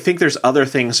then I think there's other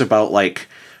things about, like,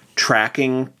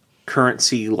 tracking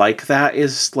currency like that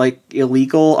is, like,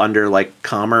 illegal under, like,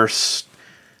 commerce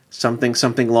something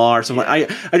law or something. I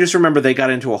just remember they got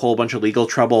into a whole bunch of legal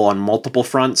trouble on multiple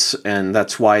fronts, and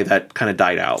that's why that kind of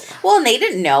died out. Well, and they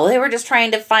didn't know. They were just trying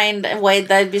to find a way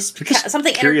that just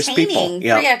something curious entertaining.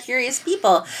 People. Yeah, curious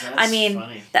people. That's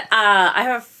funny. I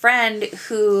have a friend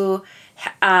who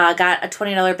got a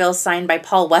 $20 bill signed by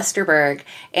Paul Westerberg,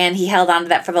 and he held on to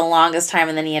that for the longest time,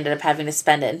 and then he ended up having to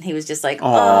spend it, and he was just like,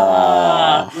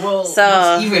 oh. Well,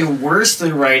 what's even worse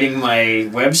than writing my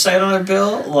website on a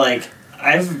bill, like,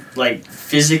 I've, like,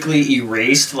 physically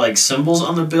erased, like, symbols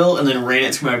on the bill and then ran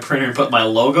it through my printer and put my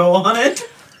logo on it.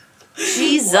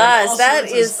 Jesus, like, that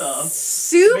is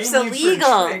soups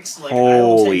illegal. Tricks, like,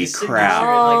 holy crap. And,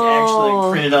 like,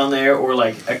 actually print it on there, or,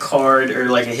 like, a card or,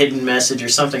 like, a hidden message or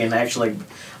something, and actually,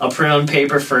 I'll print on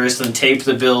paper first, then tape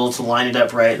the bill to line it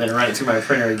up right, and then run it through my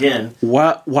printer again.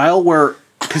 While we're...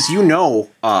 Because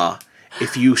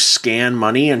if you scan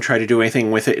money and try to do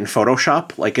anything with it in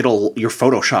Photoshop, like, your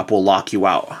Photoshop will lock you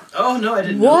out. Oh, no, I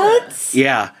didn't know that.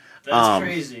 Yeah. That's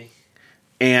crazy.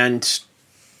 And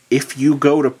if you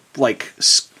go to, like,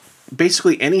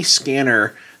 basically any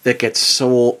scanner that gets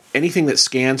sold, anything that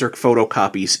scans or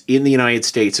photocopies in the United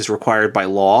States is required by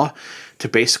law to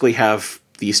basically have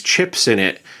these chips in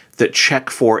it that check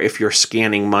for if you're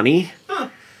scanning money.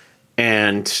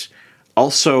 And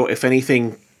also, if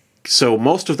anything, so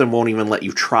most of them won't even let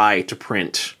you try to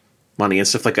print money and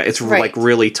stuff like that. It's like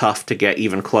really tough to get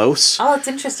even close. Oh, it's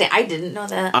interesting. I didn't know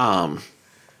that.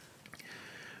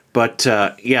 But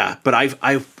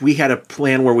we had a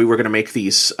plan where we were going to make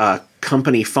these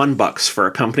company fun bucks for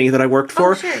a company that I worked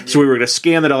for. Oh, sure. So we were going to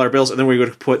scan the dollar bills, and then we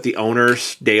would put the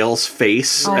owner's, Dale's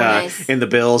face nice. in the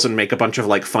bills and make a bunch of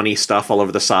like funny stuff all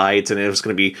over the sides. And it was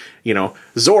going to be,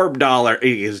 Zorb dollar.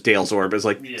 Is Dale Zorb is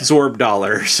like Zorb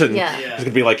dollars, and it was going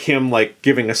to be like him like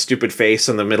giving a stupid face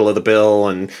in the middle of the bill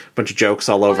and a bunch of jokes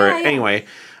all over it. Anyway.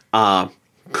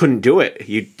 Couldn't do it.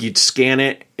 You'd scan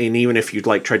it, and even if you'd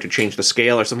like tried to change the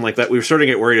scale or something like that, we were starting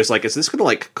to get worried. It's like, is this going to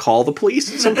like call the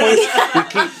police at some point?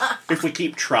 If we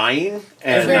keep trying,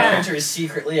 and the printer is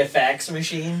secretly a fax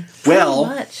machine.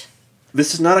 Well,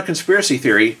 this is not a conspiracy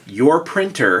theory. Your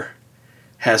printer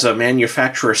has a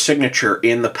manufacturer signature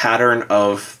in the pattern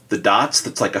of the dots.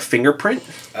 That's like a fingerprint.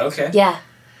 Okay. Yeah.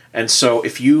 And so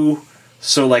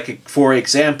for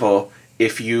example,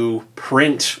 if you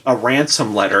print a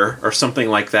ransom letter or something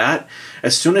like that,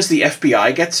 as soon as the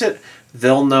FBI gets it,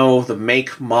 they'll know the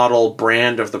make, model,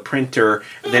 brand of the printer.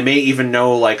 They may even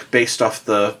know, like, based off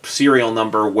the serial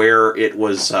number, where it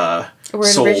was where it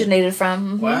sold. Originated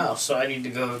from. Wow, so I need to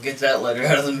go get that letter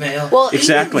out of the mail. Well,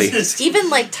 exactly.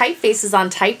 Even like typefaces on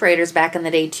typewriters back in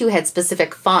the day too had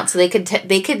specific fonts, so they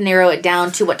could narrow it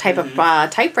down to what type of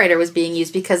typewriter was being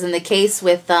used. Because in the case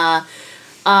with the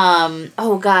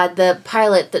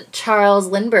pilot, the Charles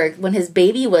Lindbergh, when his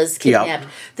baby was kidnapped,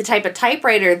 the type of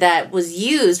typewriter that was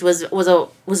used was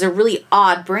a really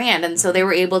odd brand, and so they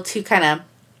were able to kind of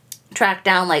track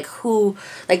down who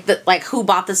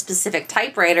bought the specific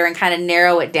typewriter and kind of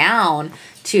narrow it down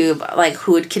to like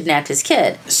who had kidnapped his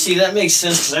kid. See, that makes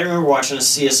sense because I remember watching a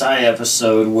CSI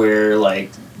episode where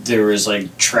there was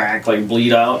track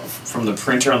bleed out from the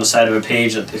printer on the side of a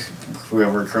page that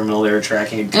whoever criminal they were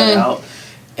tracking had cut out.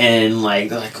 And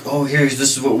they're like, oh,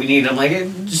 this is what we need. I'm like,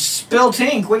 spilled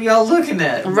ink. What are y'all looking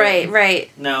at? Right.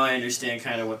 Now I understand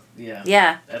kind of what.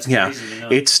 Yeah. That's crazy to know.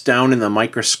 It's down in the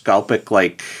microscopic,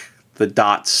 the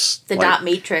dots. The dot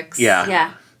matrix.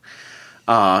 Yeah.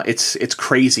 It's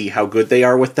crazy how good they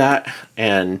are with that.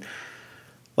 And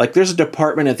there's a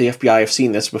department at the FBI, I've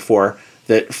seen this before,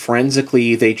 that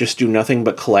forensically they just do nothing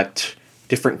but collect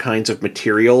different kinds of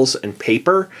materials and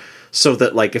paper, so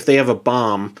that if they have a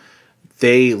bomb,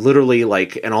 they literally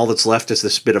and all that's left is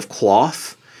this bit of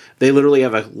cloth. They literally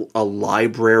have a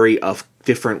library of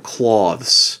different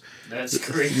cloths. That's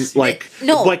crazy.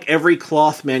 Every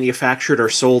cloth manufactured or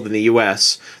sold in the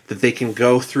U.S. that they can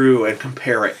go through and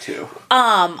compare it to.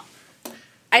 I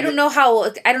don't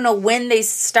know when they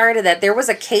started that. There was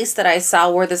a case that I saw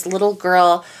where this little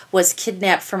girl was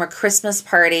kidnapped from a Christmas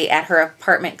party at her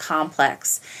apartment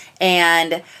complex,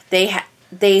 and they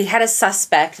had a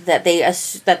suspect that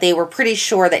they were pretty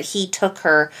sure that he took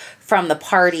her from the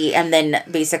party and then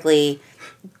basically,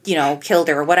 killed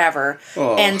her or whatever.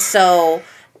 Oh. And so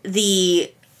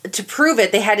to prove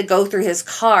it, they had to go through his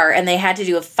car and they had to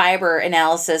do a fiber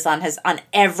analysis on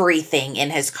everything in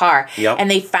his car. Yep.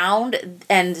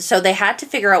 And so they had to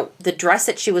figure out the dress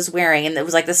that she was wearing, and it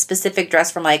was the specific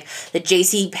dress from the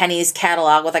JCPenney's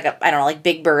catalog with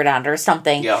Big Bird on it or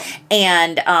something. Yep.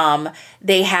 And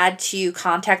they had to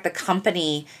contact the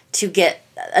company to get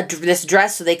this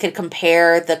dress so they could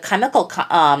compare the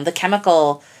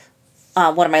chemical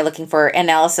what am I looking for,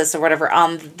 analysis or whatever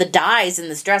on the dyes in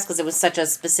this dress because it was such a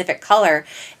specific color.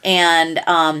 And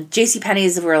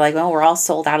JCPenney's were like, well, we're all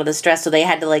sold out of this dress. So they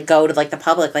had to go to the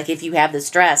public, if you have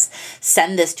this dress,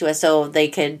 send this to us so they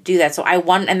could do that. So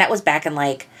and that was back in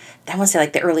I want to say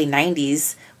the early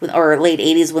 90s or late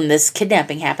 80s when this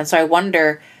kidnapping happened. So I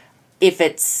wonder if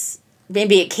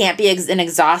maybe it can't be an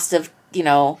exhaustive,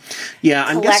 Yeah,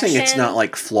 I'm guessing it's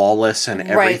not flawless and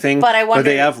everything. Right, but I wonder. But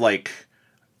they have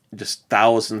just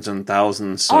thousands and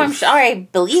thousands. I'm sure. I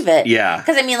believe it. Yeah.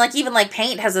 Because even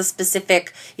paint has a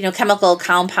specific, chemical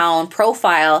compound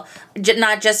profile,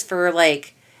 not just for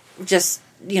red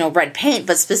paint,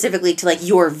 but specifically to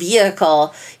your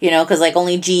vehicle. Because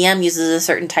only GM uses a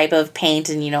certain type of paint,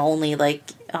 and only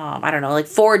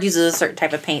Ford uses a certain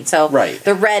type of paint. So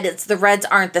the reds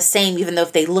aren't the same, even though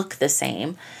if they look the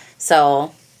same.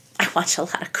 So I watch a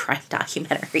lot of crime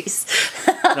documentaries.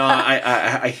 No,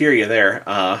 I hear you there.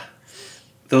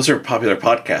 Those are popular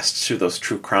podcasts too, those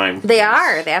true crime. They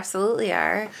are. They absolutely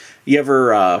are. You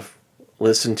ever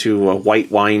listen to a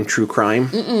White Wine True Crime?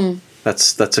 Mm-mm.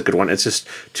 That's a good one. It's just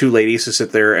two ladies who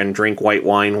sit there and drink white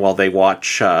wine while they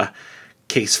watch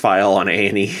Case File on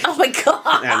A&E. Oh my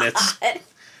god! And it's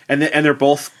and they're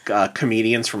both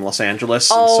comedians from Los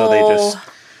Angeles, and so they just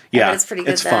it's pretty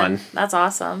good. It's fun. That's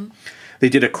awesome. They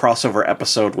did a crossover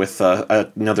episode with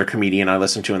another comedian I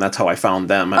listened to, and that's how I found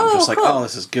them. I'm just like, cool. oh,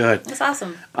 this is good. That's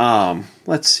awesome.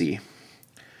 Let's see.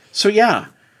 So yeah.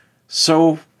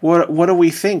 So what do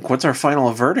we think? What's our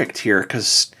final verdict here?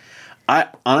 Because I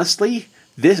honestly,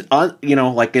 this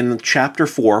like in chapter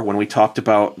 4 when we talked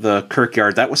about the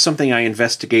Kirkyard, that was something I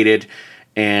investigated,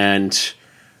 and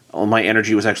my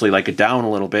energy was actually like down a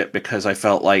little bit because I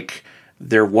felt like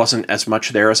there wasn't as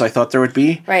much there as I thought there would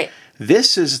be. Right.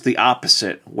 This is the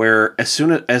opposite, where as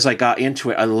soon as I got into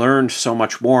it, I learned so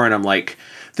much more, and I'm like,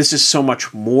 this is so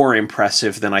much more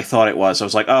impressive than I thought it was. I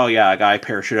was like, oh yeah, a guy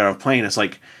parachuted out of a plane. It's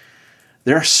like,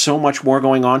 there's so much more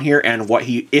going on here, and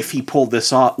if he pulled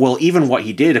this off, well, even what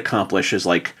he did accomplish is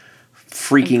like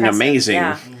freaking Impressive, amazing.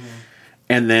 yeah.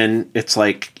 And then it's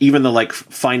like, even the like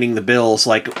finding the bills,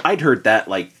 like I'd heard that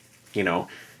like,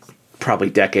 probably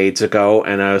decades ago,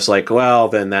 and I was like, well,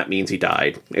 then that means he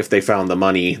died if they found the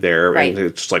money there. Right. And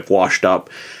it's like washed up,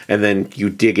 and then you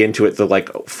dig into it, the like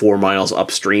 4 miles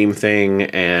upstream thing,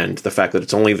 and the fact that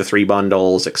it's only the 3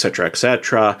 bundles, etc.,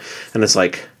 and it's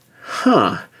like,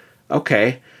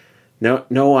 okay,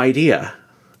 no idea.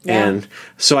 Yeah. And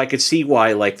so I could see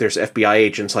why like there's FBI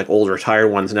agents, like old retired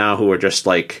ones now, who are just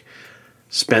like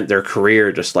spent their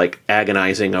career just like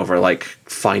agonizing over like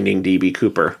finding DB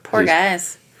Cooper. Poor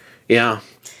guys. Yeah.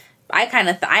 I don't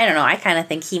know. I kind of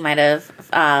think he might have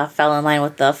fell in line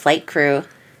with the flight crew,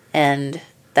 and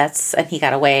he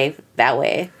got away that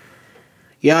way.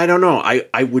 Yeah, I don't know.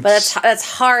 I would. But that's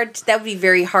hard. That would be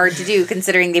very hard to do,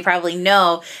 considering they probably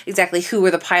know exactly who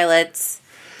were the pilots.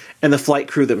 And the flight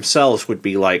crew themselves would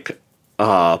be like, this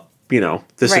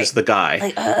Right. is the guy.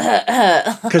 Like,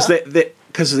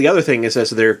 Because the other thing is, as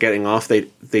they're getting off, they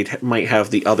might have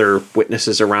the other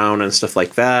witnesses around and stuff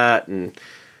like that, and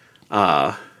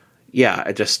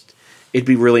it'd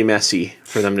be really messy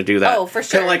for them to do that. Oh, for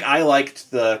sure. Kind of like I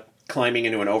liked the climbing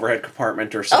into an overhead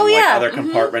compartment or some other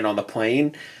compartment on the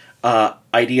plane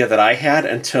idea that I had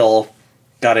until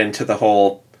got into the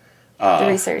whole the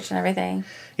research and everything.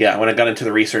 Yeah, when I got into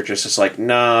the research, it's just like,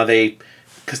 nah,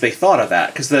 because they thought of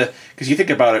that. Because you think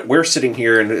about it, we're sitting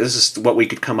here, and this is what we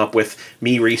could come up with,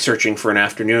 me researching for an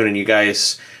afternoon, and you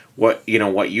guys, what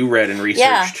you read and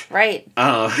researched. Yeah, right.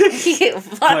 But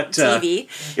TV.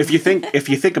 if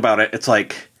you think about it, it's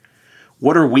like,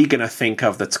 what are we going to think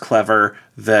of that's clever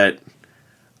that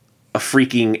a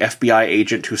freaking FBI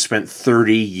agent who spent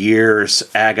 30 years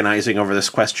agonizing over this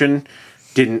question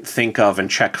didn't think of and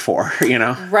check for,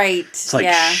 Right. It's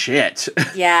like, shit.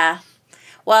 Yeah.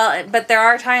 Well, but there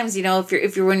are times,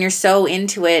 if you're when you're so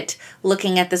into it,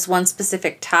 looking at this one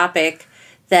specific topic,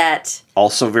 that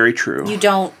also very true. You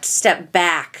don't step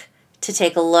back to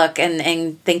take a look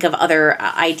and think of other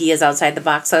ideas outside the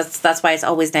box. So that's why it's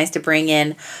always nice to bring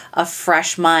in a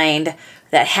fresh mind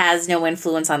that has no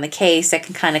influence on the case, that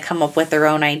can kind of come up with their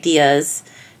own ideas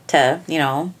to,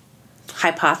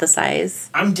 hypothesize.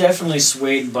 I'm definitely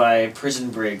swayed by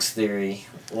Prison Break's theory.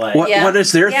 Like, what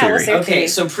is their theory? What's their okay, theory?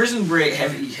 so Prison Break,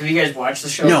 have you guys watched the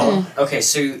show? No. Okay,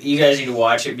 so you guys need to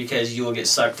watch it because you will get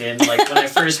sucked in. Like, when I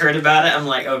first heard about it, I'm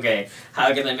like, okay,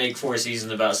 how can they make 4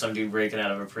 seasons about some dude breaking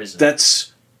out of a prison?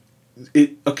 That's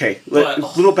it. Okay,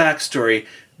 little backstory.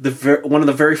 One of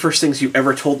the very first things you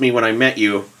ever told me when I met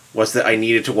you was that I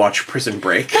needed to watch Prison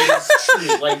Break. It's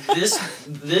true. Like,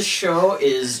 this show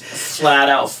is flat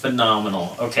out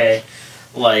phenomenal, okay?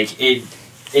 Like,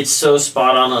 it's so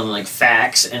spot on like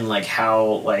facts and like how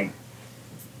like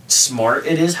smart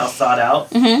it is, how thought out.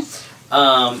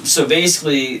 Mm-hmm. So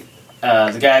basically,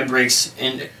 the guy breaks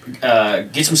in,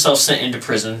 gets himself sent into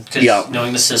prison because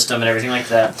knowing the system and everything like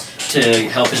that to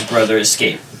help his brother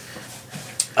escape.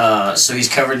 So he's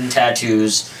covered in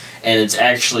tattoos, and it's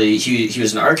actually he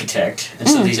was an architect, and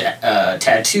so these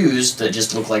tattoos that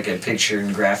just look like a picture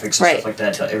and graphics and stuff like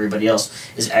that to everybody else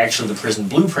is actually the prison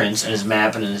blueprints and his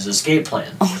map and his escape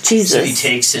plan. Oh, Jesus. So he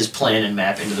takes his plan and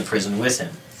map into the prison with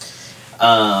him.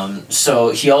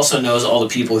 So he also knows all the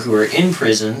people who are in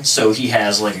prison, so he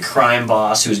has like a crime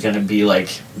boss who's going to be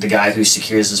like the guy who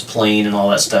secures his plane and all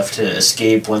that stuff to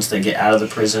escape once they get out of the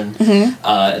prison.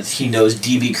 Mm-hmm. He knows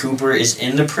DB Cooper is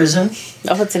in the prison.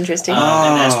 Oh, that's interesting.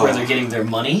 And that's where they're getting their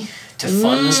money to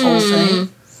fund this whole thing.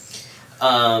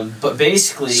 But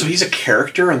basically... So he's a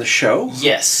character on the show?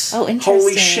 Yes. Oh, interesting.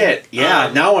 Holy shit.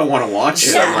 Yeah, now I want to watch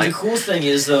it. So I'm like, the cool thing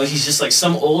is, though, he's just like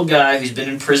some old guy who's been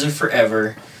in prison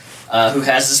forever. who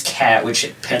has this cat, which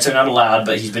pets are not allowed,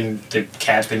 but the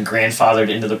cat's been grandfathered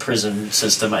into the prison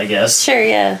system, I guess. Sure,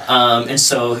 yeah. And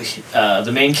so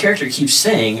the main character keeps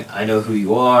saying, "I know who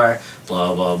you are,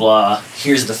 blah, blah, blah.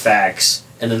 Here's the facts."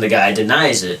 And then the guy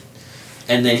denies it.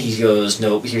 And then he goes,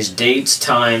 "Nope, here's dates,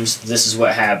 times, this is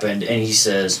what happened." And he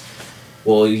says,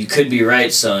 "Well, you could be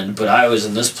right, son, but I was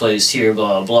in this place here,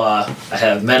 blah, blah. I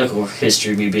have medical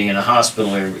history, me being in a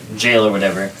hospital or jail or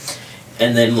whatever."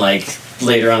 And then,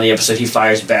 later on in the episode, he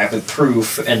fires back with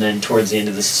proof, and then towards the end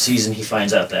of the season, he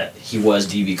finds out that he was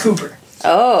D.B. Cooper.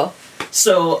 Oh.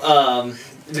 So,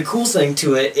 the cool thing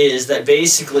to it is that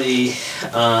basically,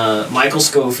 Michael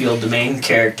Scofield, the main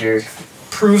character,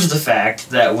 proves the fact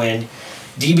that when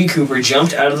D.B. Cooper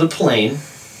jumped out of the plane,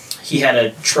 he had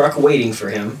a truck waiting for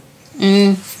him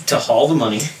to haul the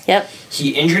money. Yep.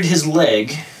 He injured his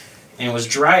leg and was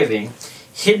driving,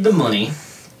 hid the money,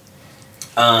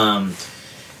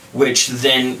 which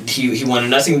then he wanted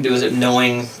nothing to do with it,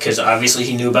 knowing, because obviously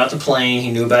he knew about the plane,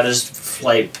 he knew about his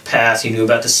flight path, he knew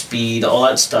about the speed, all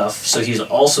that stuff, so he's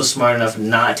also smart enough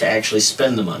not to actually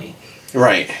spend the money.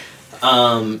 Right.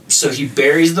 So he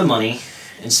buries the money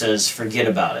and says, "Forget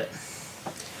about it."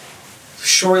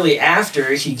 Shortly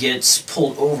after, he gets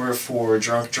pulled over for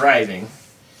drunk driving.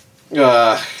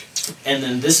 And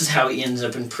then this is how he ends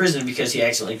up in prison, because he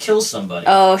accidentally kills somebody.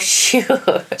 Oh, shoot.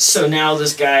 So now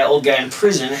this old guy in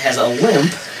prison, has a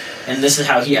limp, and this is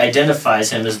how he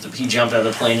identifies him, as he jumped out of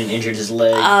the plane and injured his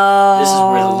leg. Oh. This is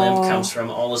where the limp comes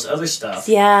from, all this other stuff.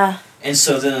 Yeah. And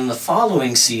so then in the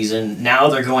following season, now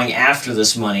they're going after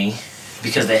this money,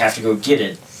 because they have to go get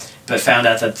it. But found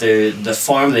out that the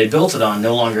farm they built it on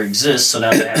no longer exists, so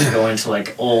now they have to go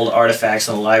into old artifacts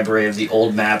in the library of the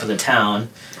old map of the town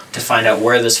to find out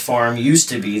where this farm used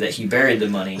to be that he buried the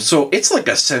money. So it's like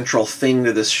a central thing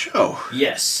to this show.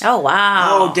 Yes. Oh, wow.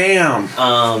 Oh, damn.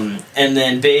 And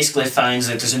then basically finds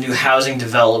that there's a new housing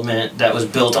development that was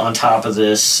built on top of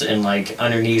this, and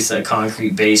underneath a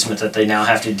concrete basement that they now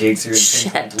have to dig through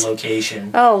and pinpoint the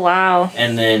location. Oh, wow.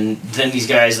 And then these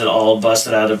guys that all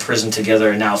busted out of prison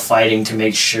together are now fighting to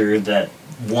make sure that,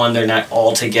 one, they're not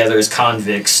all together as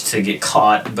convicts to get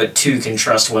caught, but two, can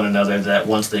trust one another that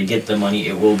once they get the money,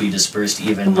 it will be dispersed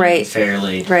evenly and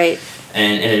fairly. Right.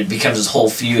 And it becomes this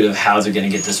whole feud of how they're going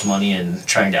to get this money and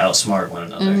trying to outsmart one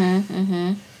another. Mm-hmm,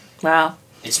 mm-hmm. Wow.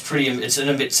 It's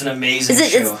an amazing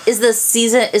show. Is the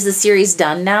series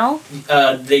done now?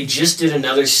 They just did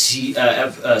another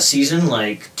season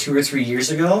 2 or 3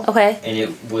 years ago. Okay. And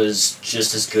it was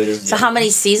just as good as the So how many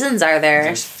seasons are there?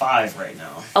 There's 5 right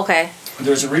now. Okay.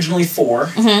 There was originally 4.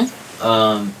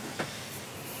 Mm-hmm.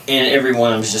 And every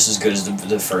one of them is just as good as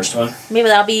the first one. Maybe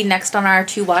that'll be next on our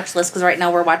to-watch list, because right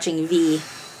now we're watching V.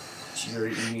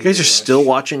 You guys are still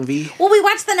watching V? Well, we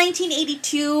watched the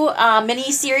 1982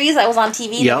 mini-series that was on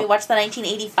TV. Yep. And we watched the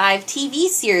 1985 TV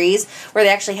series, where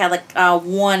they actually had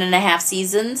 1.5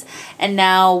 seasons. And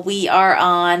now we are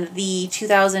on the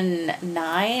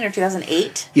 2009 or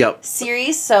 2008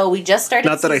 series. So we just started.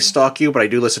 Not that I stalk you, but I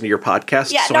do listen to your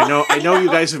podcast. Yeah, so no. I know you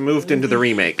guys have moved into the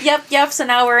remake. Yep. So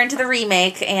now we're into the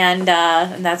remake, and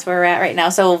that's where we're at right now.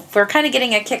 So we're kind of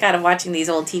getting a kick out of watching these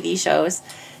old TV shows.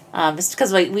 Just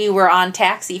because we were on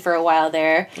Taxi for a while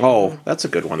there. Oh, that's a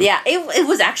good one. Yeah, it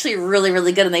was actually really,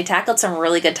 really good, and they tackled some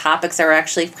really good topics that were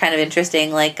actually kind of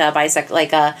interesting, like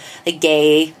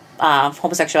gay,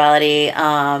 homosexuality,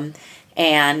 and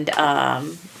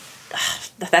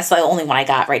that's the only one I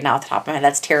got right now at the top of my head.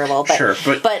 That's terrible. But, sure,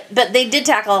 but they did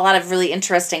tackle a lot of really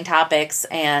interesting topics,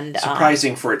 and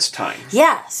surprising for its time.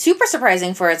 Yeah, super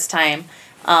surprising for its time.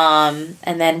 And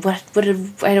then what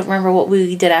did I don't remember what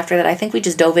we did after that. I think we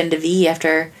just dove into V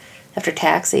after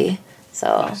Taxi. So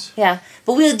nice. Yeah,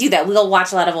 but we'll do that. We'll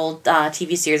watch a lot of old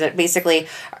TV series. Basically,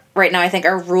 right now I think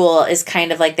our rule is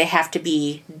kind of they have to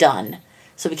be done,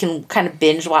 so we can kind of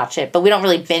binge watch it. But we don't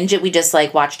really binge it. We just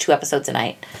watch 2 episodes a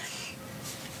night,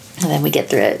 and then we get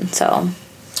through it. So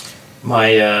I'm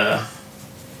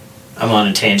on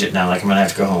a tangent now. I'm gonna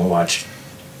have to go home and watch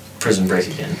Prison Break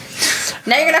again.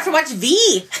 Now you're gonna have to watch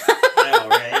V. I know,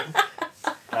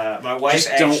 right? My wife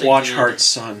just don't watch Heart's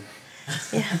Son.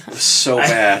 Yeah. It was so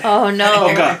bad. Oh no.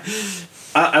 Oh god.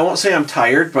 I won't say I'm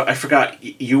tired, but I forgot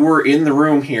you were in the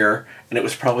room here, and it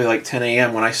was probably 10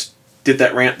 a.m. when I did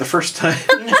that rant the first time.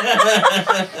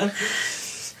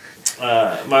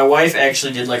 My wife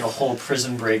actually did a whole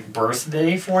Prison Break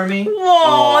birthday for me.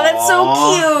 Whoa, that's so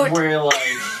cute. Where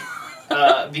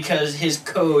because his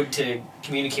code to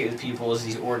communicate with people is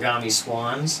these origami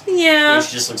swans. Yeah.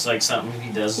 Which just looks like something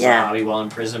he does as a hobby while in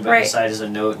prison, but inside is a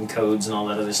note and codes and all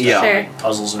that other stuff, yeah. like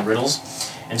puzzles and riddles.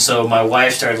 And so my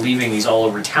wife started leaving these all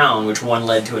over town, which one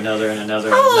led to another and another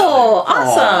and Oh,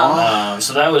 another. awesome.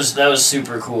 So that was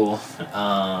super cool.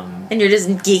 And you're just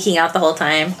geeking out the whole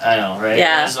time. I know, right?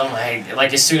 Yeah. So I'm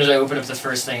like as soon as I open up the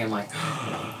first thing, I'm like,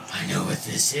 I know what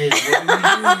this is. What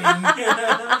are we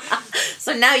doing?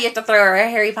 So now you have to throw her a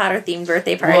Harry Potter themed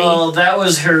birthday party. Well, that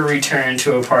was her return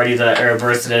to a party or a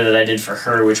birthday that I did for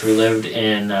her, which we lived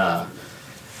in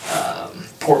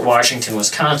Port Washington,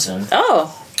 Wisconsin.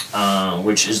 Oh.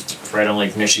 Which is right on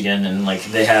Lake Michigan, and like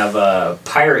they have a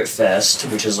Pirate Fest,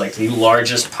 which is like the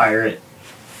largest pirate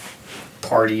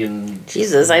party in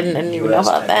Jesus, I didn't even know US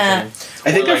about type that. of thing.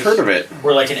 I think Where, I've heard of it.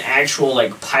 Where like an actual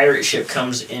like pirate ship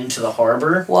comes into the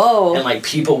harbor. Whoa. And like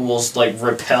people will like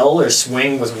rappel or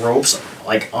swing with ropes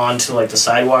like onto like the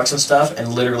sidewalks and stuff,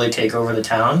 and literally take over the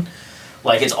town.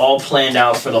 Like it's all planned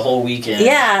out for the whole weekend.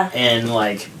 Yeah. And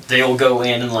like they'll go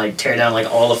in and like tear down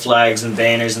like all the flags and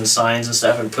banners and signs and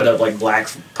stuff, and put up like black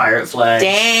pirate flags.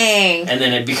 Dang. And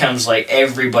then it becomes like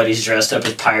everybody's dressed up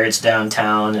as pirates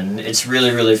downtown, and it's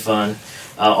really, really fun.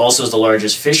 Also, it's the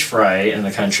largest fish fry in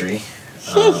the country,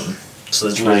 so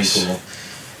that's really Nice. cool.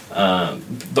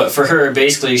 But for her,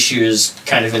 basically, she was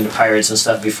kind of into pirates and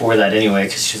stuff before that anyway,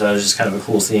 because she thought it was just kind of a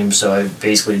cool theme. So I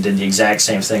basically did the exact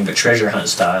same thing, but treasure hunt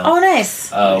style. Oh, nice.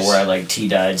 Where I like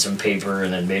tea-dyed some paper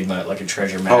and then made my like a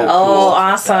treasure map. Oh, Oh, cool.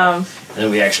 awesome. And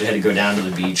then we actually had to go down to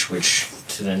the beach, which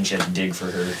then she had to dig for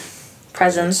her.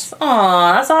 Presents.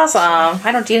 Aw, that's awesome.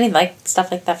 I don't do anything like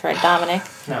stuff like that for Dominic.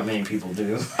 Not many people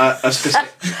do. I was gonna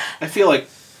say, I feel like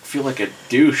a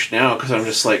douche now because I'm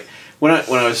just like when I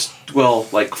was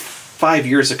like 5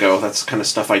 years ago. That's the kind of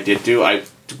stuff I did do.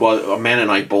 Amanda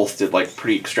and I both did like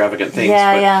pretty extravagant things.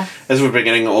 Yeah, but yeah. As we've been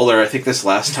getting older, I think this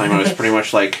last time I was pretty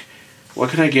much like, what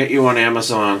can I get you on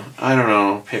Amazon? I don't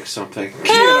know. Pick something. You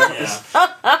know?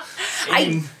 Yeah.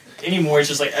 Anymore, it's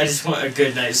just like I just want a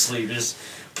good night's sleep. Just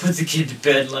put the kid to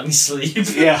bed and let me sleep.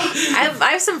 Yeah. I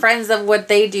have some friends that what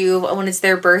they do when it's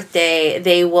their birthday,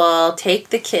 they will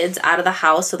take the kids out of the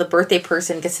house so the birthday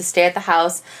person gets to stay at the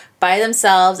house by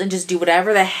themselves and just do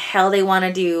whatever the hell they want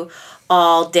to do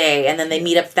all day, and then they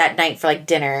meet up that night for like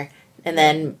dinner and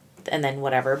then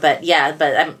whatever. But yeah,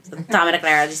 Dominic and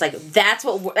I are just like that's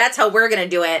how we're gonna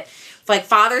do it. For like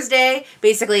Father's Day,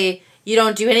 basically. You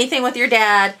don't do anything with your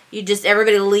dad. You just,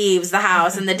 everybody leaves the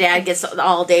house and the dad gets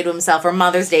all day to himself. Or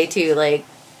Mother's Day, too. Like,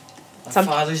 On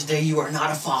Father's Day, you are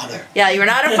not a father. yeah, you're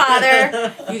not a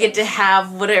father. You get to have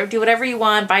do whatever you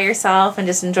want by yourself and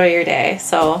just enjoy your day.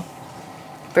 So,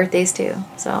 birthdays, too.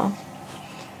 So,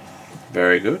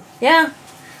 Very good. yeah.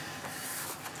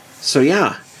 So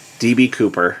yeah, DB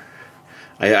Cooper.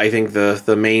 I think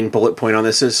the main bullet point on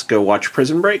this is go watch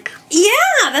Prison Break. Yeah,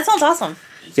 that sounds awesome.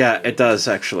 Yeah, it does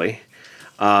actually.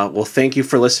 Well, thank you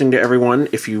for listening to everyone.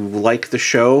 If you like the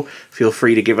show, feel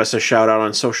free to give us a shout out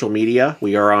on social media.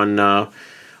 We are on the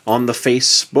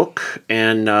Facebook,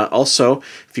 and also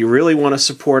if you really want to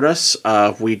support us,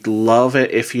 we'd love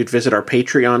it if you'd visit our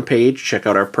Patreon page, check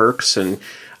out our perks and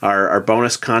our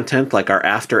bonus content, like our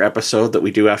after episode that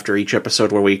we do after each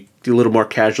episode, where we do a little more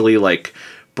casually, like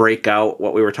break out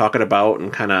what we were talking about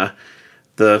and kind of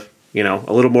a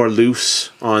little more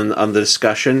loose on the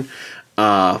discussion.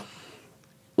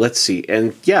 Let's see.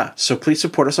 And yeah, so please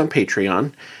support us on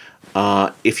Patreon.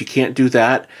 If you can't do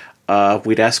that,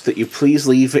 we'd ask that you please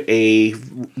leave a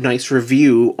nice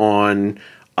review on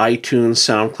iTunes,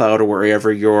 SoundCloud, or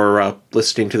wherever you're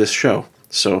listening to this show.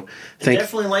 So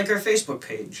Definitely like our Facebook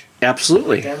page.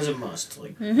 Absolutely. That was a must.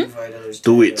 Like, invite others.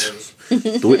 Do tag it. others.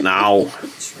 Do it now.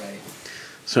 That's right.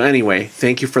 So anyway,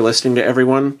 thank you for listening to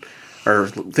everyone.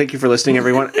 Thank you for listening,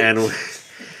 everyone. And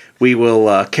we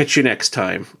will catch you next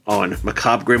time on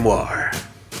Macabre Grimoire.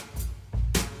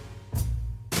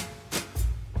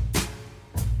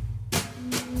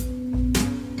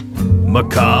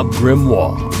 Macabre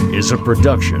Grimoire is a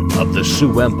production of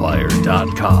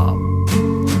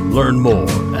theSiouxEmpire.com. Learn more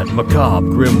at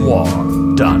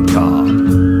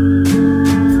macabregrimoire.com.